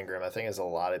Connor Ingram, I think, is a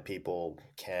lot of people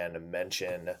can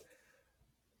mention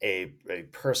a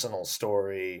personal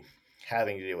story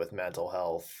having to do with mental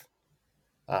health,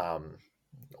 um,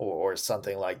 or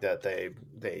something like that.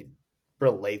 They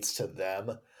relates to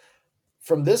them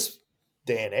from this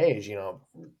day and age.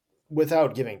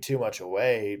 Without giving too much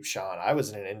away, Sean, I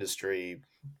was in an industry,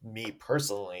 me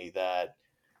personally, that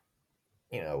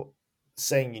you know,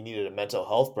 saying you needed a mental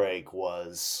health break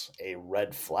was a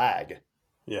red flag.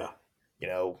 Yeah,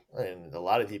 And a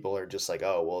lot of people are just like,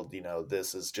 oh, well,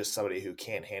 this is just somebody who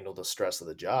can't handle the stress of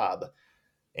the job.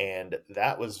 And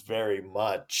that was very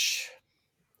much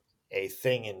a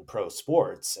thing in pro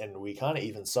sports. And we kind of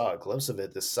even saw a glimpse of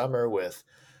it this summer with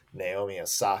Naomi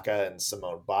Osaka and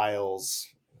Simone Biles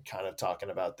kind of talking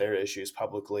about their issues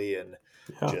publicly, and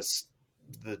yeah, just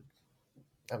the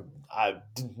I'm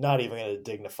not even going to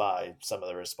dignify some of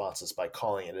the responses by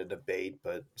calling it a debate,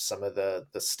 but some of the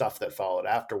stuff that followed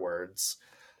afterwards.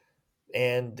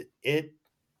 And it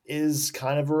is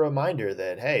kind of a reminder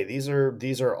that, hey, these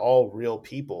are all real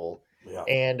people. yeah,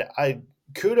 And I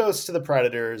kudos to the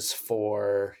Predators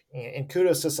for, and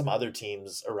kudos to some other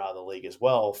teams around the league as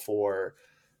well, for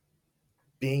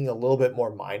being a little bit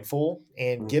more mindful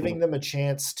and hmm giving them a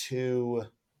chance to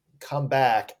come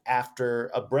back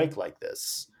after a break like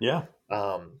this. yeah,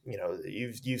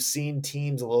 You've seen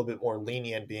teams a little bit more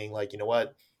lenient, being like, you know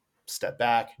what, step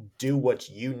back, do what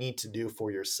you need to do for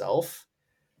yourself,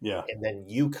 yeah, and then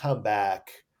you come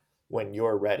back when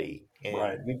you're ready. And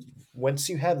right, once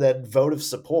you have that vote of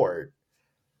support,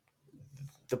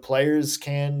 the players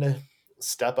can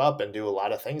step up and do a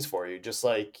lot of things for you. Just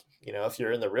like, if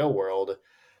you're in the real world,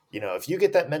 if you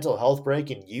get that mental health break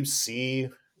and you see,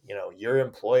 your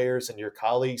employers and your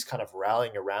colleagues kind of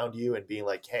rallying around you and being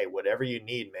like, hey, whatever you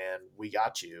need, man, we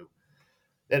got you.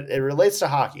 It relates to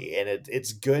hockey, and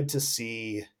it's good to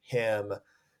see him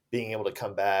being able to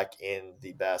come back in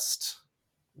the best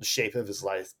shape of his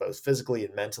life, both physically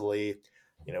and mentally.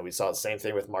 We saw the same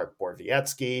thing with Mark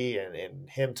Borvietsky and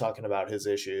him talking about his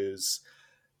issues.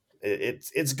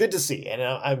 It's good to see, and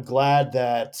I'm glad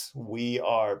that we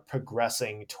are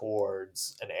progressing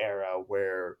towards an era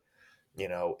where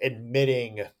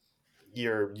admitting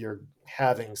you're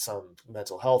having some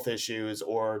mental health issues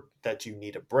or that you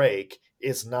need a break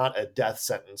is not a death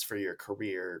sentence for your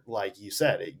career, like you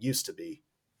said it used to be.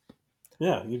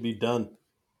 yeah. You'd be done.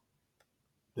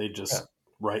 They Yeah. just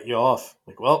write you off.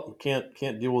 Like, well, we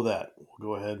can't deal with that. We'll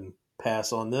go ahead and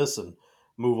pass on this and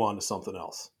move on to something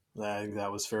else. I think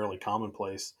that was fairly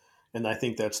commonplace, and I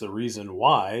think that's the reason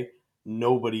why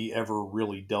nobody ever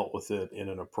really dealt with it in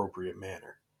an appropriate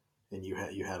manner. And you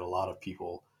had a lot of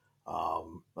people,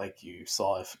 like you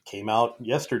saw if came out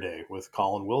yesterday with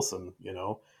Colin Wilson.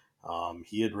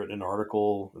 He had written an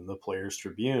article in the Players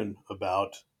Tribune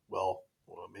about,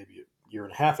 maybe a year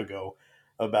and a half ago,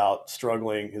 about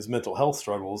struggling his mental health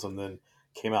struggles, and then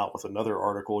came out with another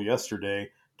article yesterday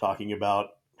talking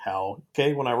about how,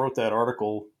 okay, when I wrote that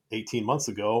article 18 months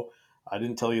ago, I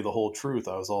didn't tell you the whole truth.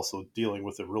 I was also dealing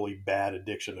with a really bad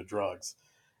addiction to drugs.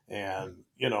 And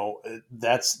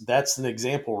that's an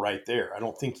example right there. I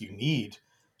don't think you need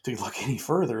to look any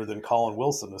further than Colin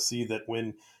Wilson to see that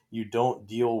when you don't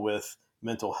deal with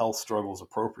mental health struggles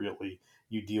appropriately,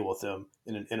 you deal with them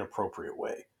in an inappropriate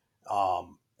way.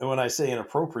 And when I say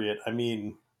inappropriate, I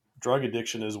mean drug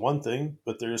addiction is one thing,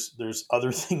 but there's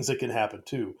other things that can happen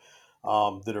too,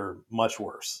 that are much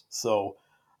worse. So,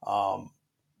 um,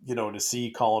 to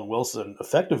see Colin Wilson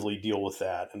effectively deal with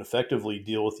that and effectively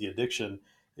deal with the addiction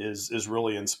is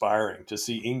really inspiring. To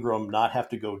see Ingram not have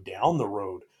to go down the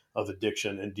road of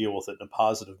addiction and deal with it in a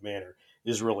positive manner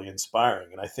is really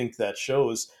inspiring. And I think that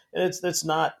shows, and it's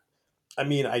not, I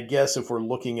mean, I guess if we're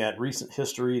looking at recent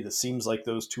history, that seems like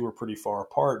those two are pretty far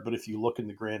apart. But if you look in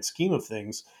the grand scheme of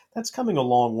things, that's coming a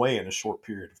long way in a short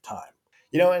period of time.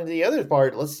 And the other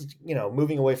part, let's,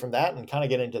 moving away from that and kind of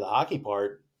get into the hockey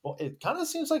part. Well, it kind of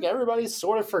seems like everybody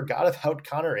sort of forgot about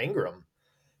Connor Ingram,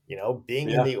 being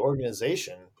in Yeah, the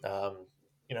organization.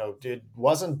 It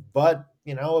wasn't but,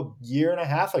 a year and a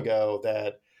half ago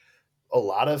that a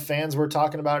lot of fans were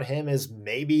talking about him as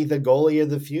maybe the goalie of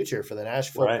the future for the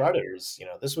Nashville right. Predators.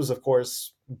 This was, of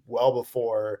course, well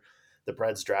before the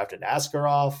Preds drafted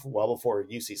Askarov, well before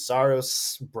UC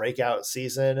Saros breakout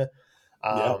season.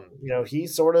 Yeah, He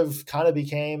sort of kind of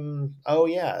became, oh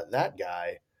yeah, that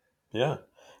guy. yeah.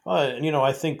 And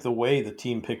I think the way the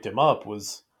team picked him up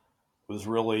was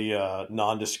really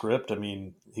nondescript. I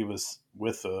mean, he was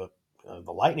with the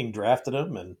Lightning drafted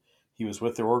him, and he was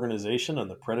with their organization, and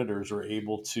the Predators were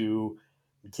able to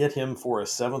get him for a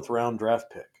seventh round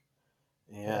draft pick.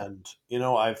 Yeah.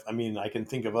 And I can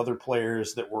think of other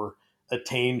players that were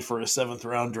attained for a seventh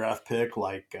round draft pick,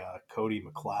 like Cody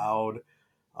McLeod.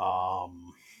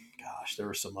 Gosh, there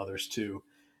were some others too.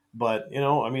 But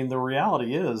the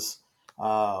reality is,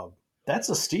 uh, that's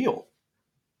a steal.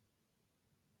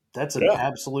 That's an Yeah.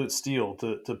 absolute steal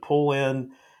to pull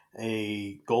in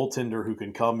a goaltender who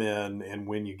can come in and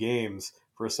win you games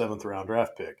for a seventh round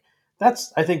draft pick.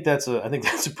 I think that's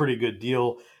a pretty good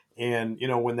deal. And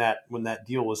when that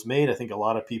deal was made, I think a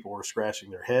lot of people were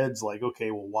scratching their heads, like,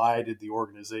 okay, well, why did the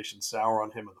organization sour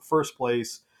on him in the first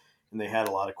place? And they had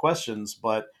a lot of questions.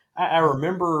 But I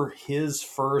remember his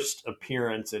first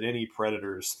appearance at any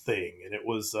Predators thing, and it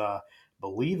was,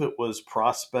 believe it was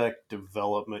prospect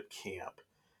development camp,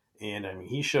 and I mean,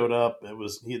 he showed up.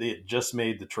 They had just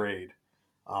made the trade,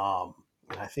 um,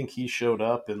 and I think he showed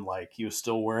up and like he was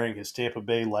still wearing his Tampa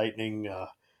Bay Lightning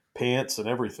pants and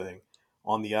everything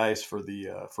on the ice for the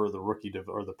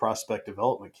or the prospect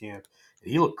development camp.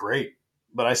 And he looked great.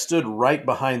 But I stood right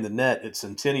behind the net at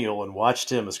Centennial and watched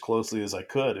him as closely as I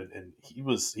could, and he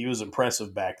was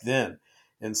impressive back then.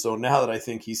 And so now that I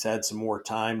think he's had some more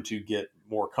time to get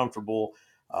more comfortable,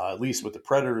 at least with the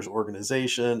Predators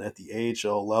organization at the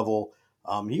AHL level.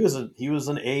 He was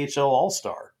an AHL All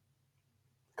Star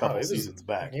a Oh, couple seasons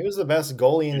back. he was the best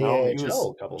goalie in the He AHL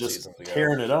was a couple just seasons ago.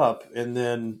 tearing it up, and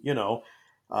then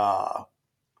uh,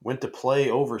 went to play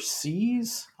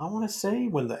overseas. I want to say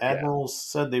when the Yeah. Admirals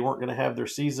said they weren't going to have their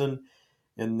season,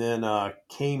 and then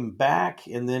came back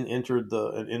and then entered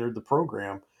the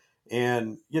program.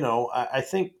 And I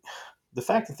think the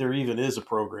fact that there even is a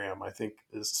program, I think,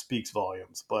 speaks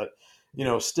volumes. But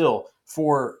still,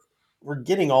 for we're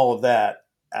getting all of that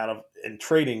out of and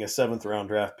trading a seventh round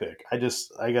draft pick. I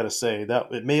got to say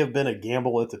that it may have been a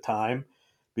gamble at the time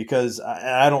because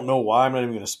I don't know why. I'm not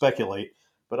even going to speculate.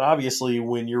 But obviously,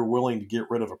 when you're willing to get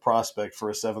rid of a prospect for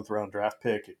a seventh round draft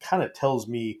pick, it kind of tells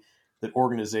me that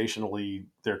organizationally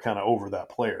they're kind of over that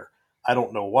player. I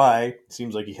don't know why. It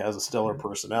seems like he has a stellar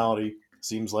personality.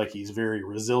 Seems like he's very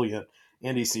resilient,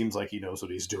 and he seems like he knows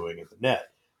what he's doing at the net.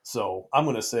 So I'm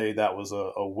going to say that was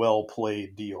a well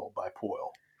played deal by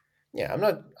Poyle. Yeah,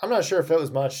 I'm not sure if it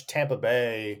was much Tampa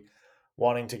Bay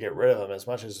wanting to get rid of him as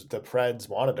much as the Preds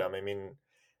wanted him. I mean,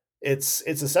 it's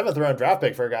a seventh round draft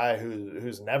pick for a guy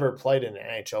who's never played in an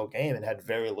NHL game and had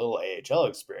very little AHL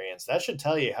experience. That should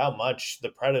tell you how much the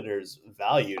Predators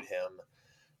valued him.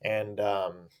 And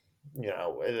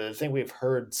I think we've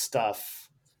heard stuff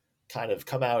kind of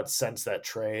come out since that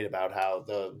trade about how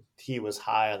he was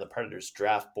high on the Predators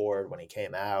draft board when he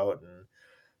came out, and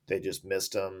they just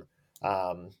missed him.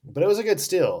 But it was a good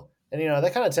steal, and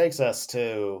that kind of takes us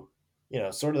to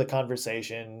sort of the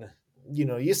conversation.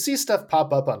 You see stuff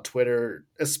pop up on Twitter,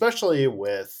 especially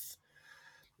with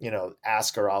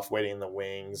Askarov waiting in the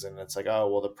wings, and it's like, oh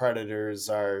well, the Predators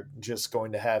are just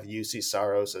going to have UC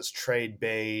Saros as trade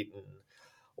bait, and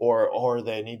or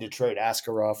they need to trade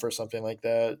Askarov or something like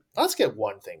that. Let's get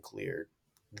one thing clear: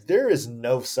 there is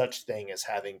no such thing as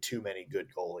having too many good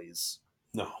goalies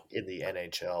No. in the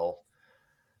NHL.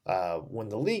 When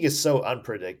the league is so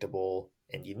unpredictable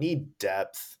and you need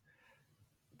depth,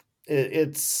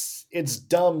 it's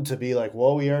dumb to be like,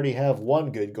 well, we already have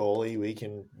one good goalie.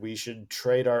 We should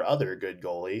trade our other good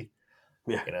goalie.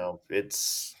 Yeah.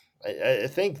 I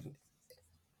think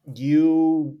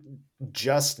you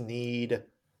just need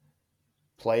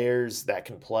players that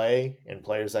can play and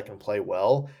players that can play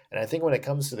well. And I think when it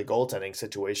comes to the goaltending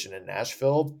situation in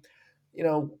Nashville,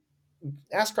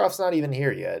 Askarof's not even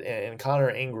here yet, and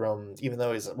Connor Ingram, even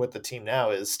though he's with the team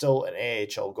now, is still an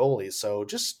AHL goalie. So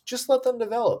just let them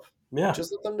develop. Yeah.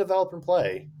 Just let them develop and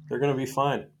play. They're going to be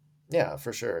fine. Yeah,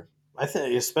 for sure. I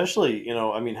think, especially,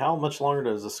 how much longer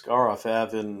does Askarov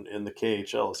have in the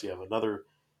KHL? Does he have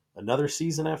another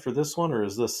season after this one, or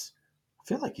is this? I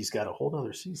feel like he's got a whole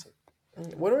other season.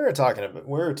 When we were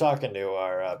talking to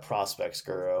our prospects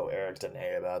guru Eric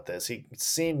Dene about this. He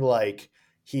seemed like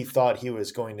he thought he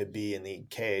was going to be in the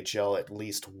KHL at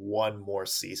least one more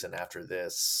season after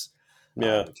this.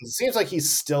 Yeah. It seems like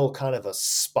he's still kind of a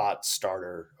spot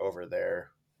starter over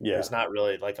there. Yeah. He's not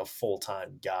really like a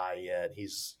full-time guy yet.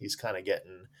 He's kind of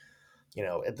getting,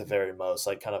 at the very most,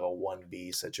 like kind of a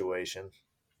 1B situation.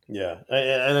 Yeah.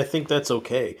 And I think that's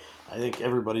okay. I think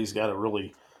everybody's got to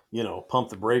really, pump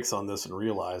the brakes on this and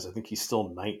realize I think he's still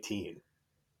 19.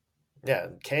 Yeah.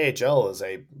 KHL is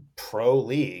a pro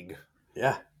league.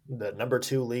 Yeah. The number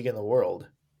 2 league in the world.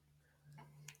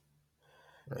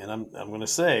 And I'm going to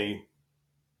say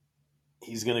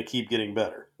he's going to keep getting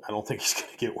better. I don't think he's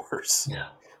going to get worse. Yeah.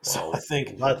 So Well, I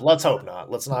think, let's hope not.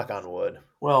 Let's knock on wood.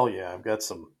 well, yeah, I've got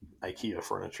some IKEA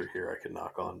furniture here I could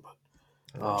knock on,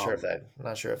 I'm but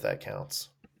not sure if that counts.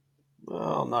 well,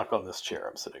 I'll knock on this chair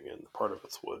I'm sitting in. Part of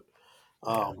it's wood.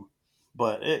 Yeah.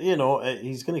 But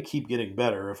he's going to keep getting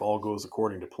better if all goes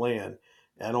according to plan.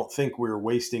 And I don't think we're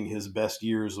wasting his best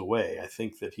years away. I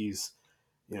think that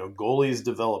goalies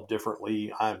develop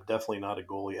differently. I'm definitely not a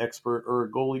goalie expert or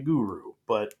a goalie guru,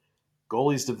 but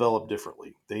goalies develop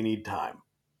differently. They need time.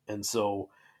 And so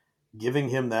giving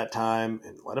him that time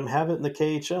and let him have it in the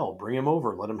KHL, bring him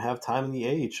over, let him have time in the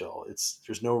AHL.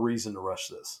 There's no reason to rush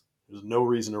this. There's no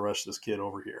reason to rush this kid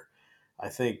over here. I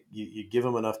think you give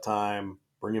him enough time,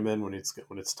 bring him in when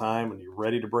it's time, when you're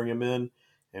ready to bring him in,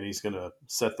 and he's going to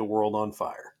set the world on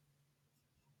fire.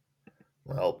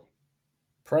 Well,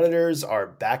 Predators are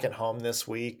back at home this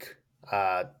week.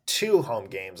 2 home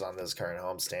games on this current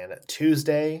homestand.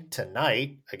 Tuesday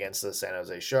tonight against the San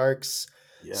Jose Sharks.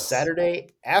 Yes.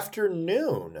 Saturday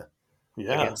afternoon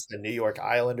Yeah. against the New York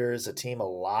Islanders, a team a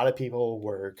lot of people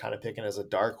were kind of picking as a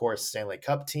dark horse Stanley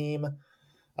Cup team.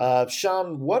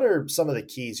 Sean, what are some of the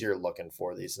keys you're looking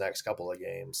for these next couple of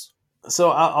games?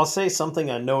 So I'll say something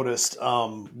I noticed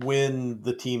when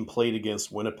the team played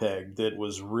against Winnipeg that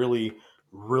was really,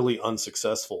 really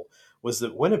unsuccessful was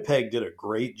that Winnipeg did a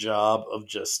great job of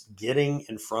just getting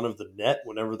in front of the net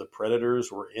whenever the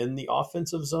Predators were in the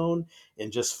offensive zone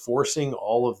and just forcing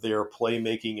all of their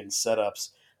playmaking and setups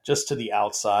just to the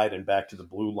outside and back to the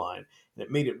blue line. And it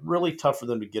made it really tough for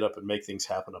them to get up and make things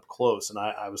happen up close. And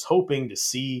I was hoping to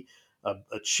see a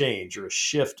change or a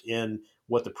shift in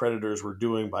what the Predators were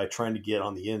doing by trying to get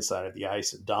on the inside of the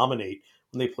ice and dominate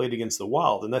when they played against the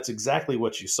Wild. And that's exactly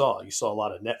what you saw. You saw a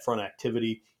lot of net front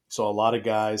activity, saw a lot of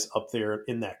guys up there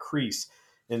in that crease.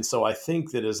 And so I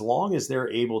think that as long as they're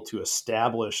able to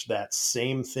establish that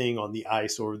same thing on the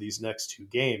ice over these next 2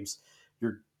 games,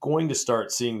 you're going to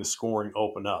start seeing the scoring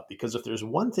open up. Because if there's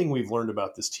one thing we've learned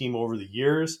about this team over the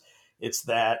years, it's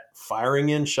that firing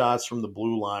in shots from the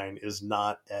blue line is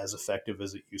not as effective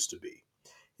as it used to be.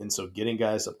 And so getting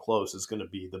guys up close is going to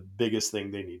be the biggest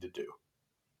thing they need to do.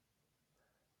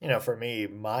 For me,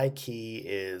 my key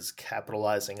is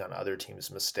capitalizing on other teams'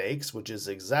 mistakes, which is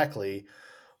exactly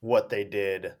what they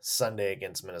did Sunday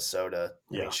against Minnesota.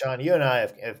 I mean, Sean, you and I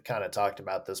have kind of talked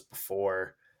about this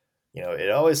before.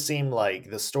 It always seemed like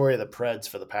the story of the Preds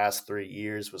for the past 3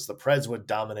 years was the Preds would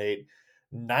dominate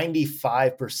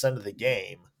 95% of the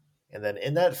game. And then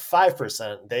in that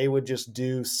 5%, they would just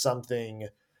do something,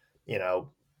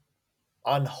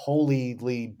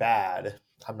 unholily bad.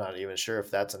 I'm not even sure if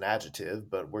that's an adjective,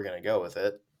 but we're going to go with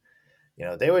it.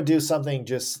 They would do something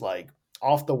just like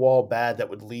off the wall bad that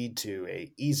would lead to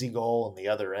a easy goal on the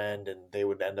other end, and they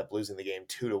would end up losing the game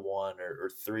 2-1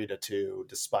 or 3-2,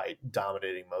 despite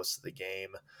dominating most of the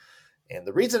game. And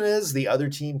the reason is the other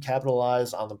team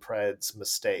capitalized on the Preds'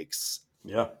 mistakes.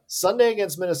 Yeah. Sunday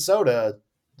against Minnesota,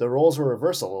 the roles were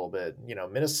reversed a little bit.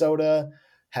 Minnesota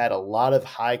had a lot of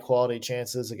high quality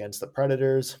chances against the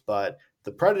Predators, but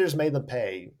the Predators made them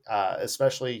pay,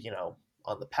 especially,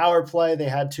 on the power play. They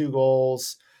had 2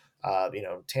 goals.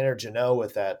 Tanner Jeannot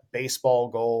with that baseball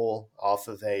goal off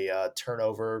of a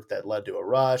turnover that led to a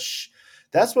rush.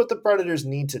 That's what the Predators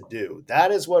need to do.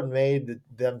 That is what made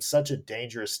them such a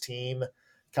dangerous team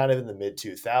kind of in the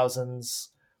mid-2000s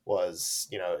was,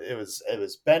 it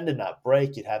was bend and not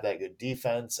break. You'd have that good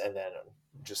defense and then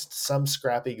just some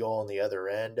scrappy goal on the other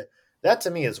end. That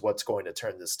to me is what's going to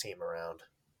turn this team around.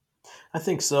 I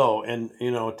think so. And,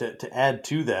 to add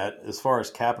to that, as far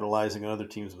as capitalizing on other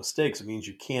teams' mistakes, it means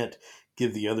you can't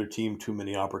give the other team too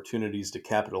many opportunities to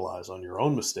capitalize on your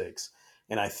own mistakes.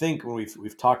 And I think when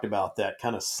we've talked about that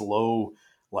kind of slow,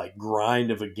 like grind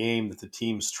of a game that the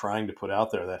team's trying to put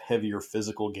out there, that heavier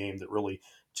physical game that really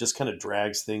just kind of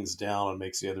drags things down and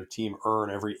makes the other team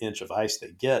earn every inch of ice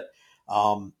they get.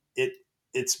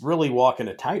 It's really walking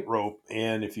a tightrope,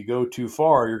 and if you go too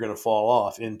far, you're going to fall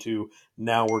off into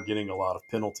now we're getting a lot of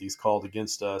penalties called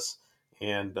against us,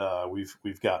 and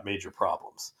we've got major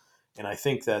problems. And I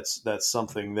think that's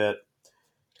something that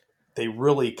they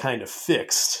really kind of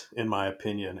fixed, in my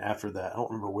opinion, after that. I don't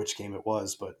remember which game it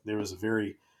was, but there was a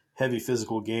very heavy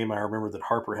physical game. I remember that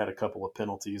Harper had a couple of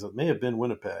penalties. It may have been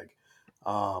Winnipeg,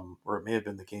 or it may have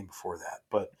been the game before that.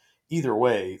 But either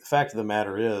way, the fact of the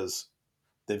matter is,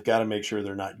 they've got to make sure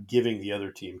they're not giving the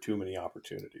other team too many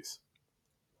opportunities.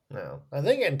 No, I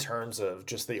think in terms of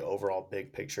just the overall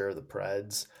big picture of the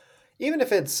Preds, even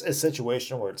if it's a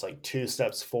situation where it's like 2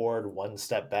 steps forward, 1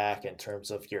 step back in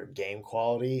terms of your game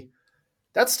quality,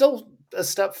 that's still a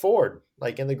step forward,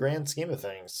 like in the grand scheme of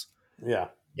things. Yeah.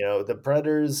 The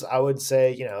Predators, I would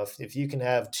say, if you can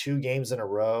have 2 games in a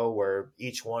row where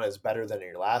each one is better than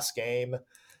your last game,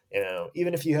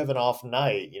 even if you have an off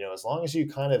night, as long as you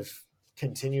kind of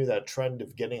continue that trend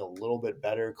of getting a little bit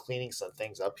better, cleaning some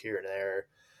things up here and there,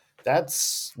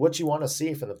 that's what you want to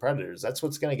see from the Predators. That's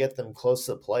what's going to get them close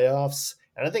to the playoffs.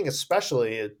 And I think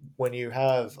especially when you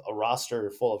have a roster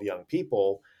full of young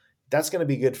people, that's going to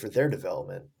be good for their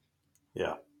development.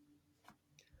 Yeah.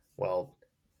 Well,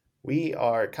 we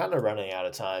are kind of running out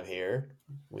of time here.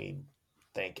 We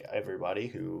thank everybody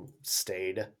who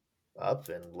stayed up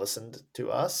and listened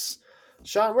to us.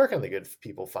 Sean, where can the good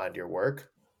people find your work?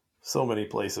 So many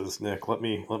places, Nick. Let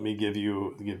me give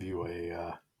you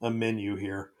a menu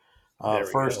here.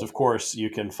 First, go. of course, you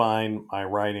can find my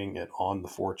writing at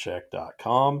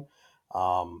ontheforecheck.com,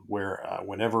 where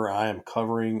whenever I am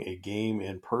covering a game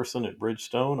in person at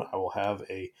Bridgestone, I will have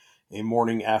a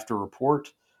morning after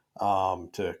report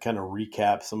to kind of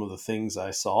recap some of the things I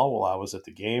saw while I was at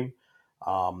the game.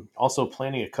 Also,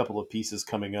 planning a couple of pieces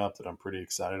coming up that I'm pretty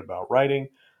excited about writing.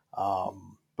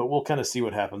 But we'll kind of see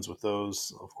what happens with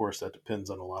those. Of course, that depends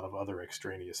on a lot of other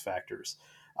extraneous factors.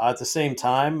 At the same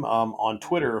time, on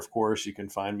Twitter, of course, you can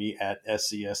find me at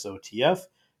SCSOTF.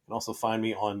 You can also find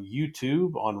me on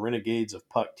YouTube on Renegades of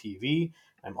Puck TV.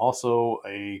 I'm also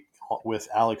with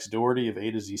Alex Doherty of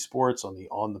A to Z Sports on the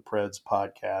On the Preds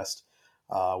podcast,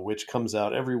 which comes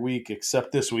out every week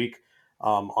except this week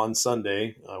on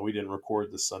Sunday. We didn't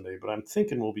record this Sunday, but I'm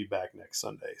thinking we'll be back next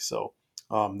Sunday. So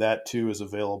that too is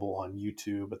available on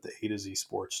YouTube at the A to Z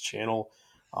Sports channel.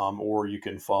 Or you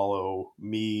can follow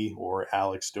me or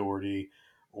Alex Doherty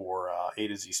or A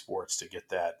to Z Sports to get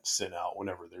that sent out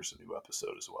whenever there's a new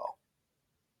episode as well.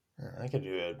 I could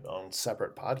do it on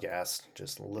separate podcast,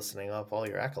 just listening up all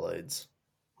your accolades.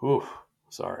 Ooh,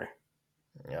 sorry.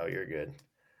 No, you're good.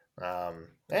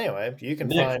 Anyway, you can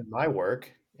Nick. find my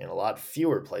work in a lot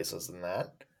fewer places than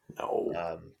that.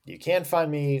 No. You can find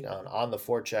me on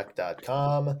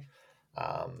ontheforecheck.com.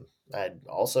 I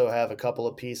also have a couple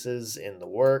of pieces in the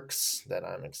works that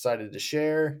I'm excited to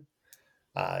share.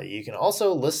 You can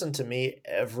also listen to me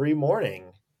every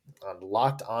morning on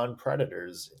Locked On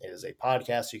Predators. It is a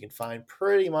podcast you can find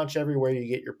pretty much everywhere you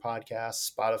get your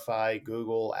podcasts: Spotify,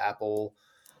 Google, Apple,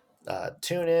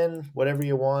 TuneIn, whatever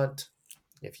you want.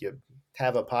 If you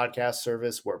have a podcast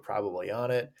service, we're probably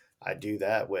on it. I do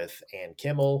that with Ann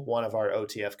Kimmel, one of our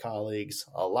OTF colleagues.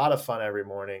 A lot of fun every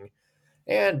morning.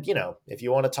 And, if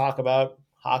you want to talk about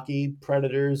hockey,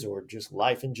 Predators, or just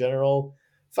life in general,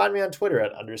 find me on Twitter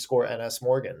at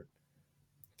 _NSMorgan.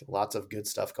 Lots of good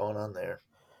stuff going on there.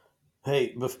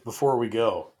 Hey, before we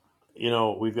go,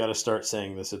 we've got to start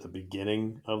saying this at the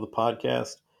beginning of the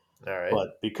podcast. All right.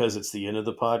 But because it's the end of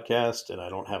the podcast and I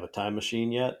don't have a time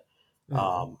machine yet,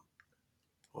 well,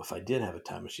 if I did have a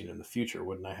time machine in the future,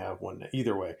 wouldn't I have one?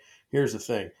 Either way, here's the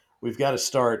thing. We've got to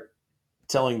start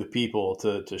telling the people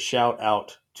to shout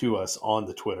out to us on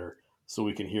the Twitter so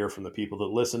we can hear from the people that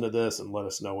listen to this and let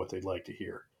us know what they'd like to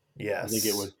hear. Yes. I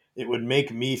think it would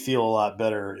make me feel a lot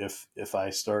better if I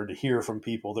started to hear from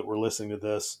people that were listening to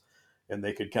this and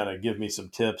they could kind of give me some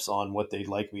tips on what they'd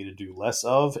like me to do less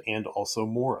of and also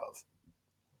more of.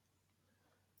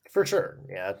 For sure.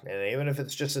 Yeah. And even if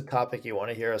it's just a topic you want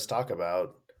to hear us talk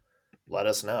about, let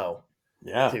us know.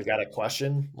 Yeah. If you've got a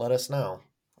question, let us know.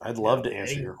 I'd love to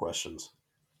answer your questions.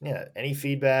 Yeah. Any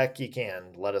feedback you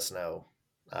can, let us know.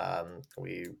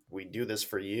 We do this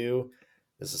for you.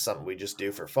 This is something we just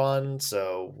do for fun.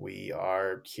 So we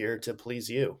are here to please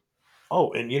you.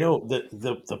 Oh, and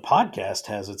the podcast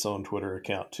has its own Twitter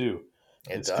account too.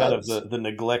 It's kind of the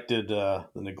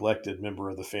neglected member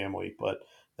of the family, but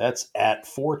that's at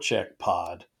Forecheck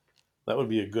Pod. That would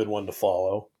be a good one to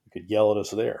follow. You could yell at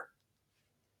us there.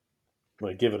 I'm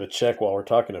going to give it a check while we're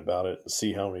talking about it and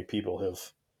see how many people have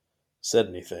said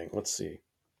anything. Let's see.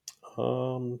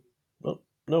 No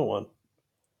one.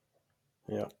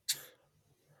 Yeah.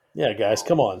 Yeah, guys,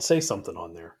 come on, say something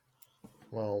on there.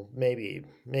 Well, maybe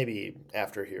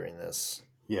after hearing this,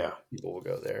 yeah, people will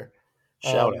go there.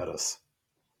 Shout at us.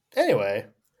 Anyway,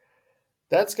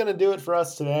 that's going to do it for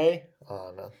us today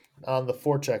on the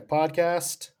Forecheck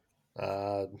podcast.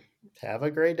 Have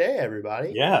a great day,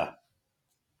 everybody. Yeah.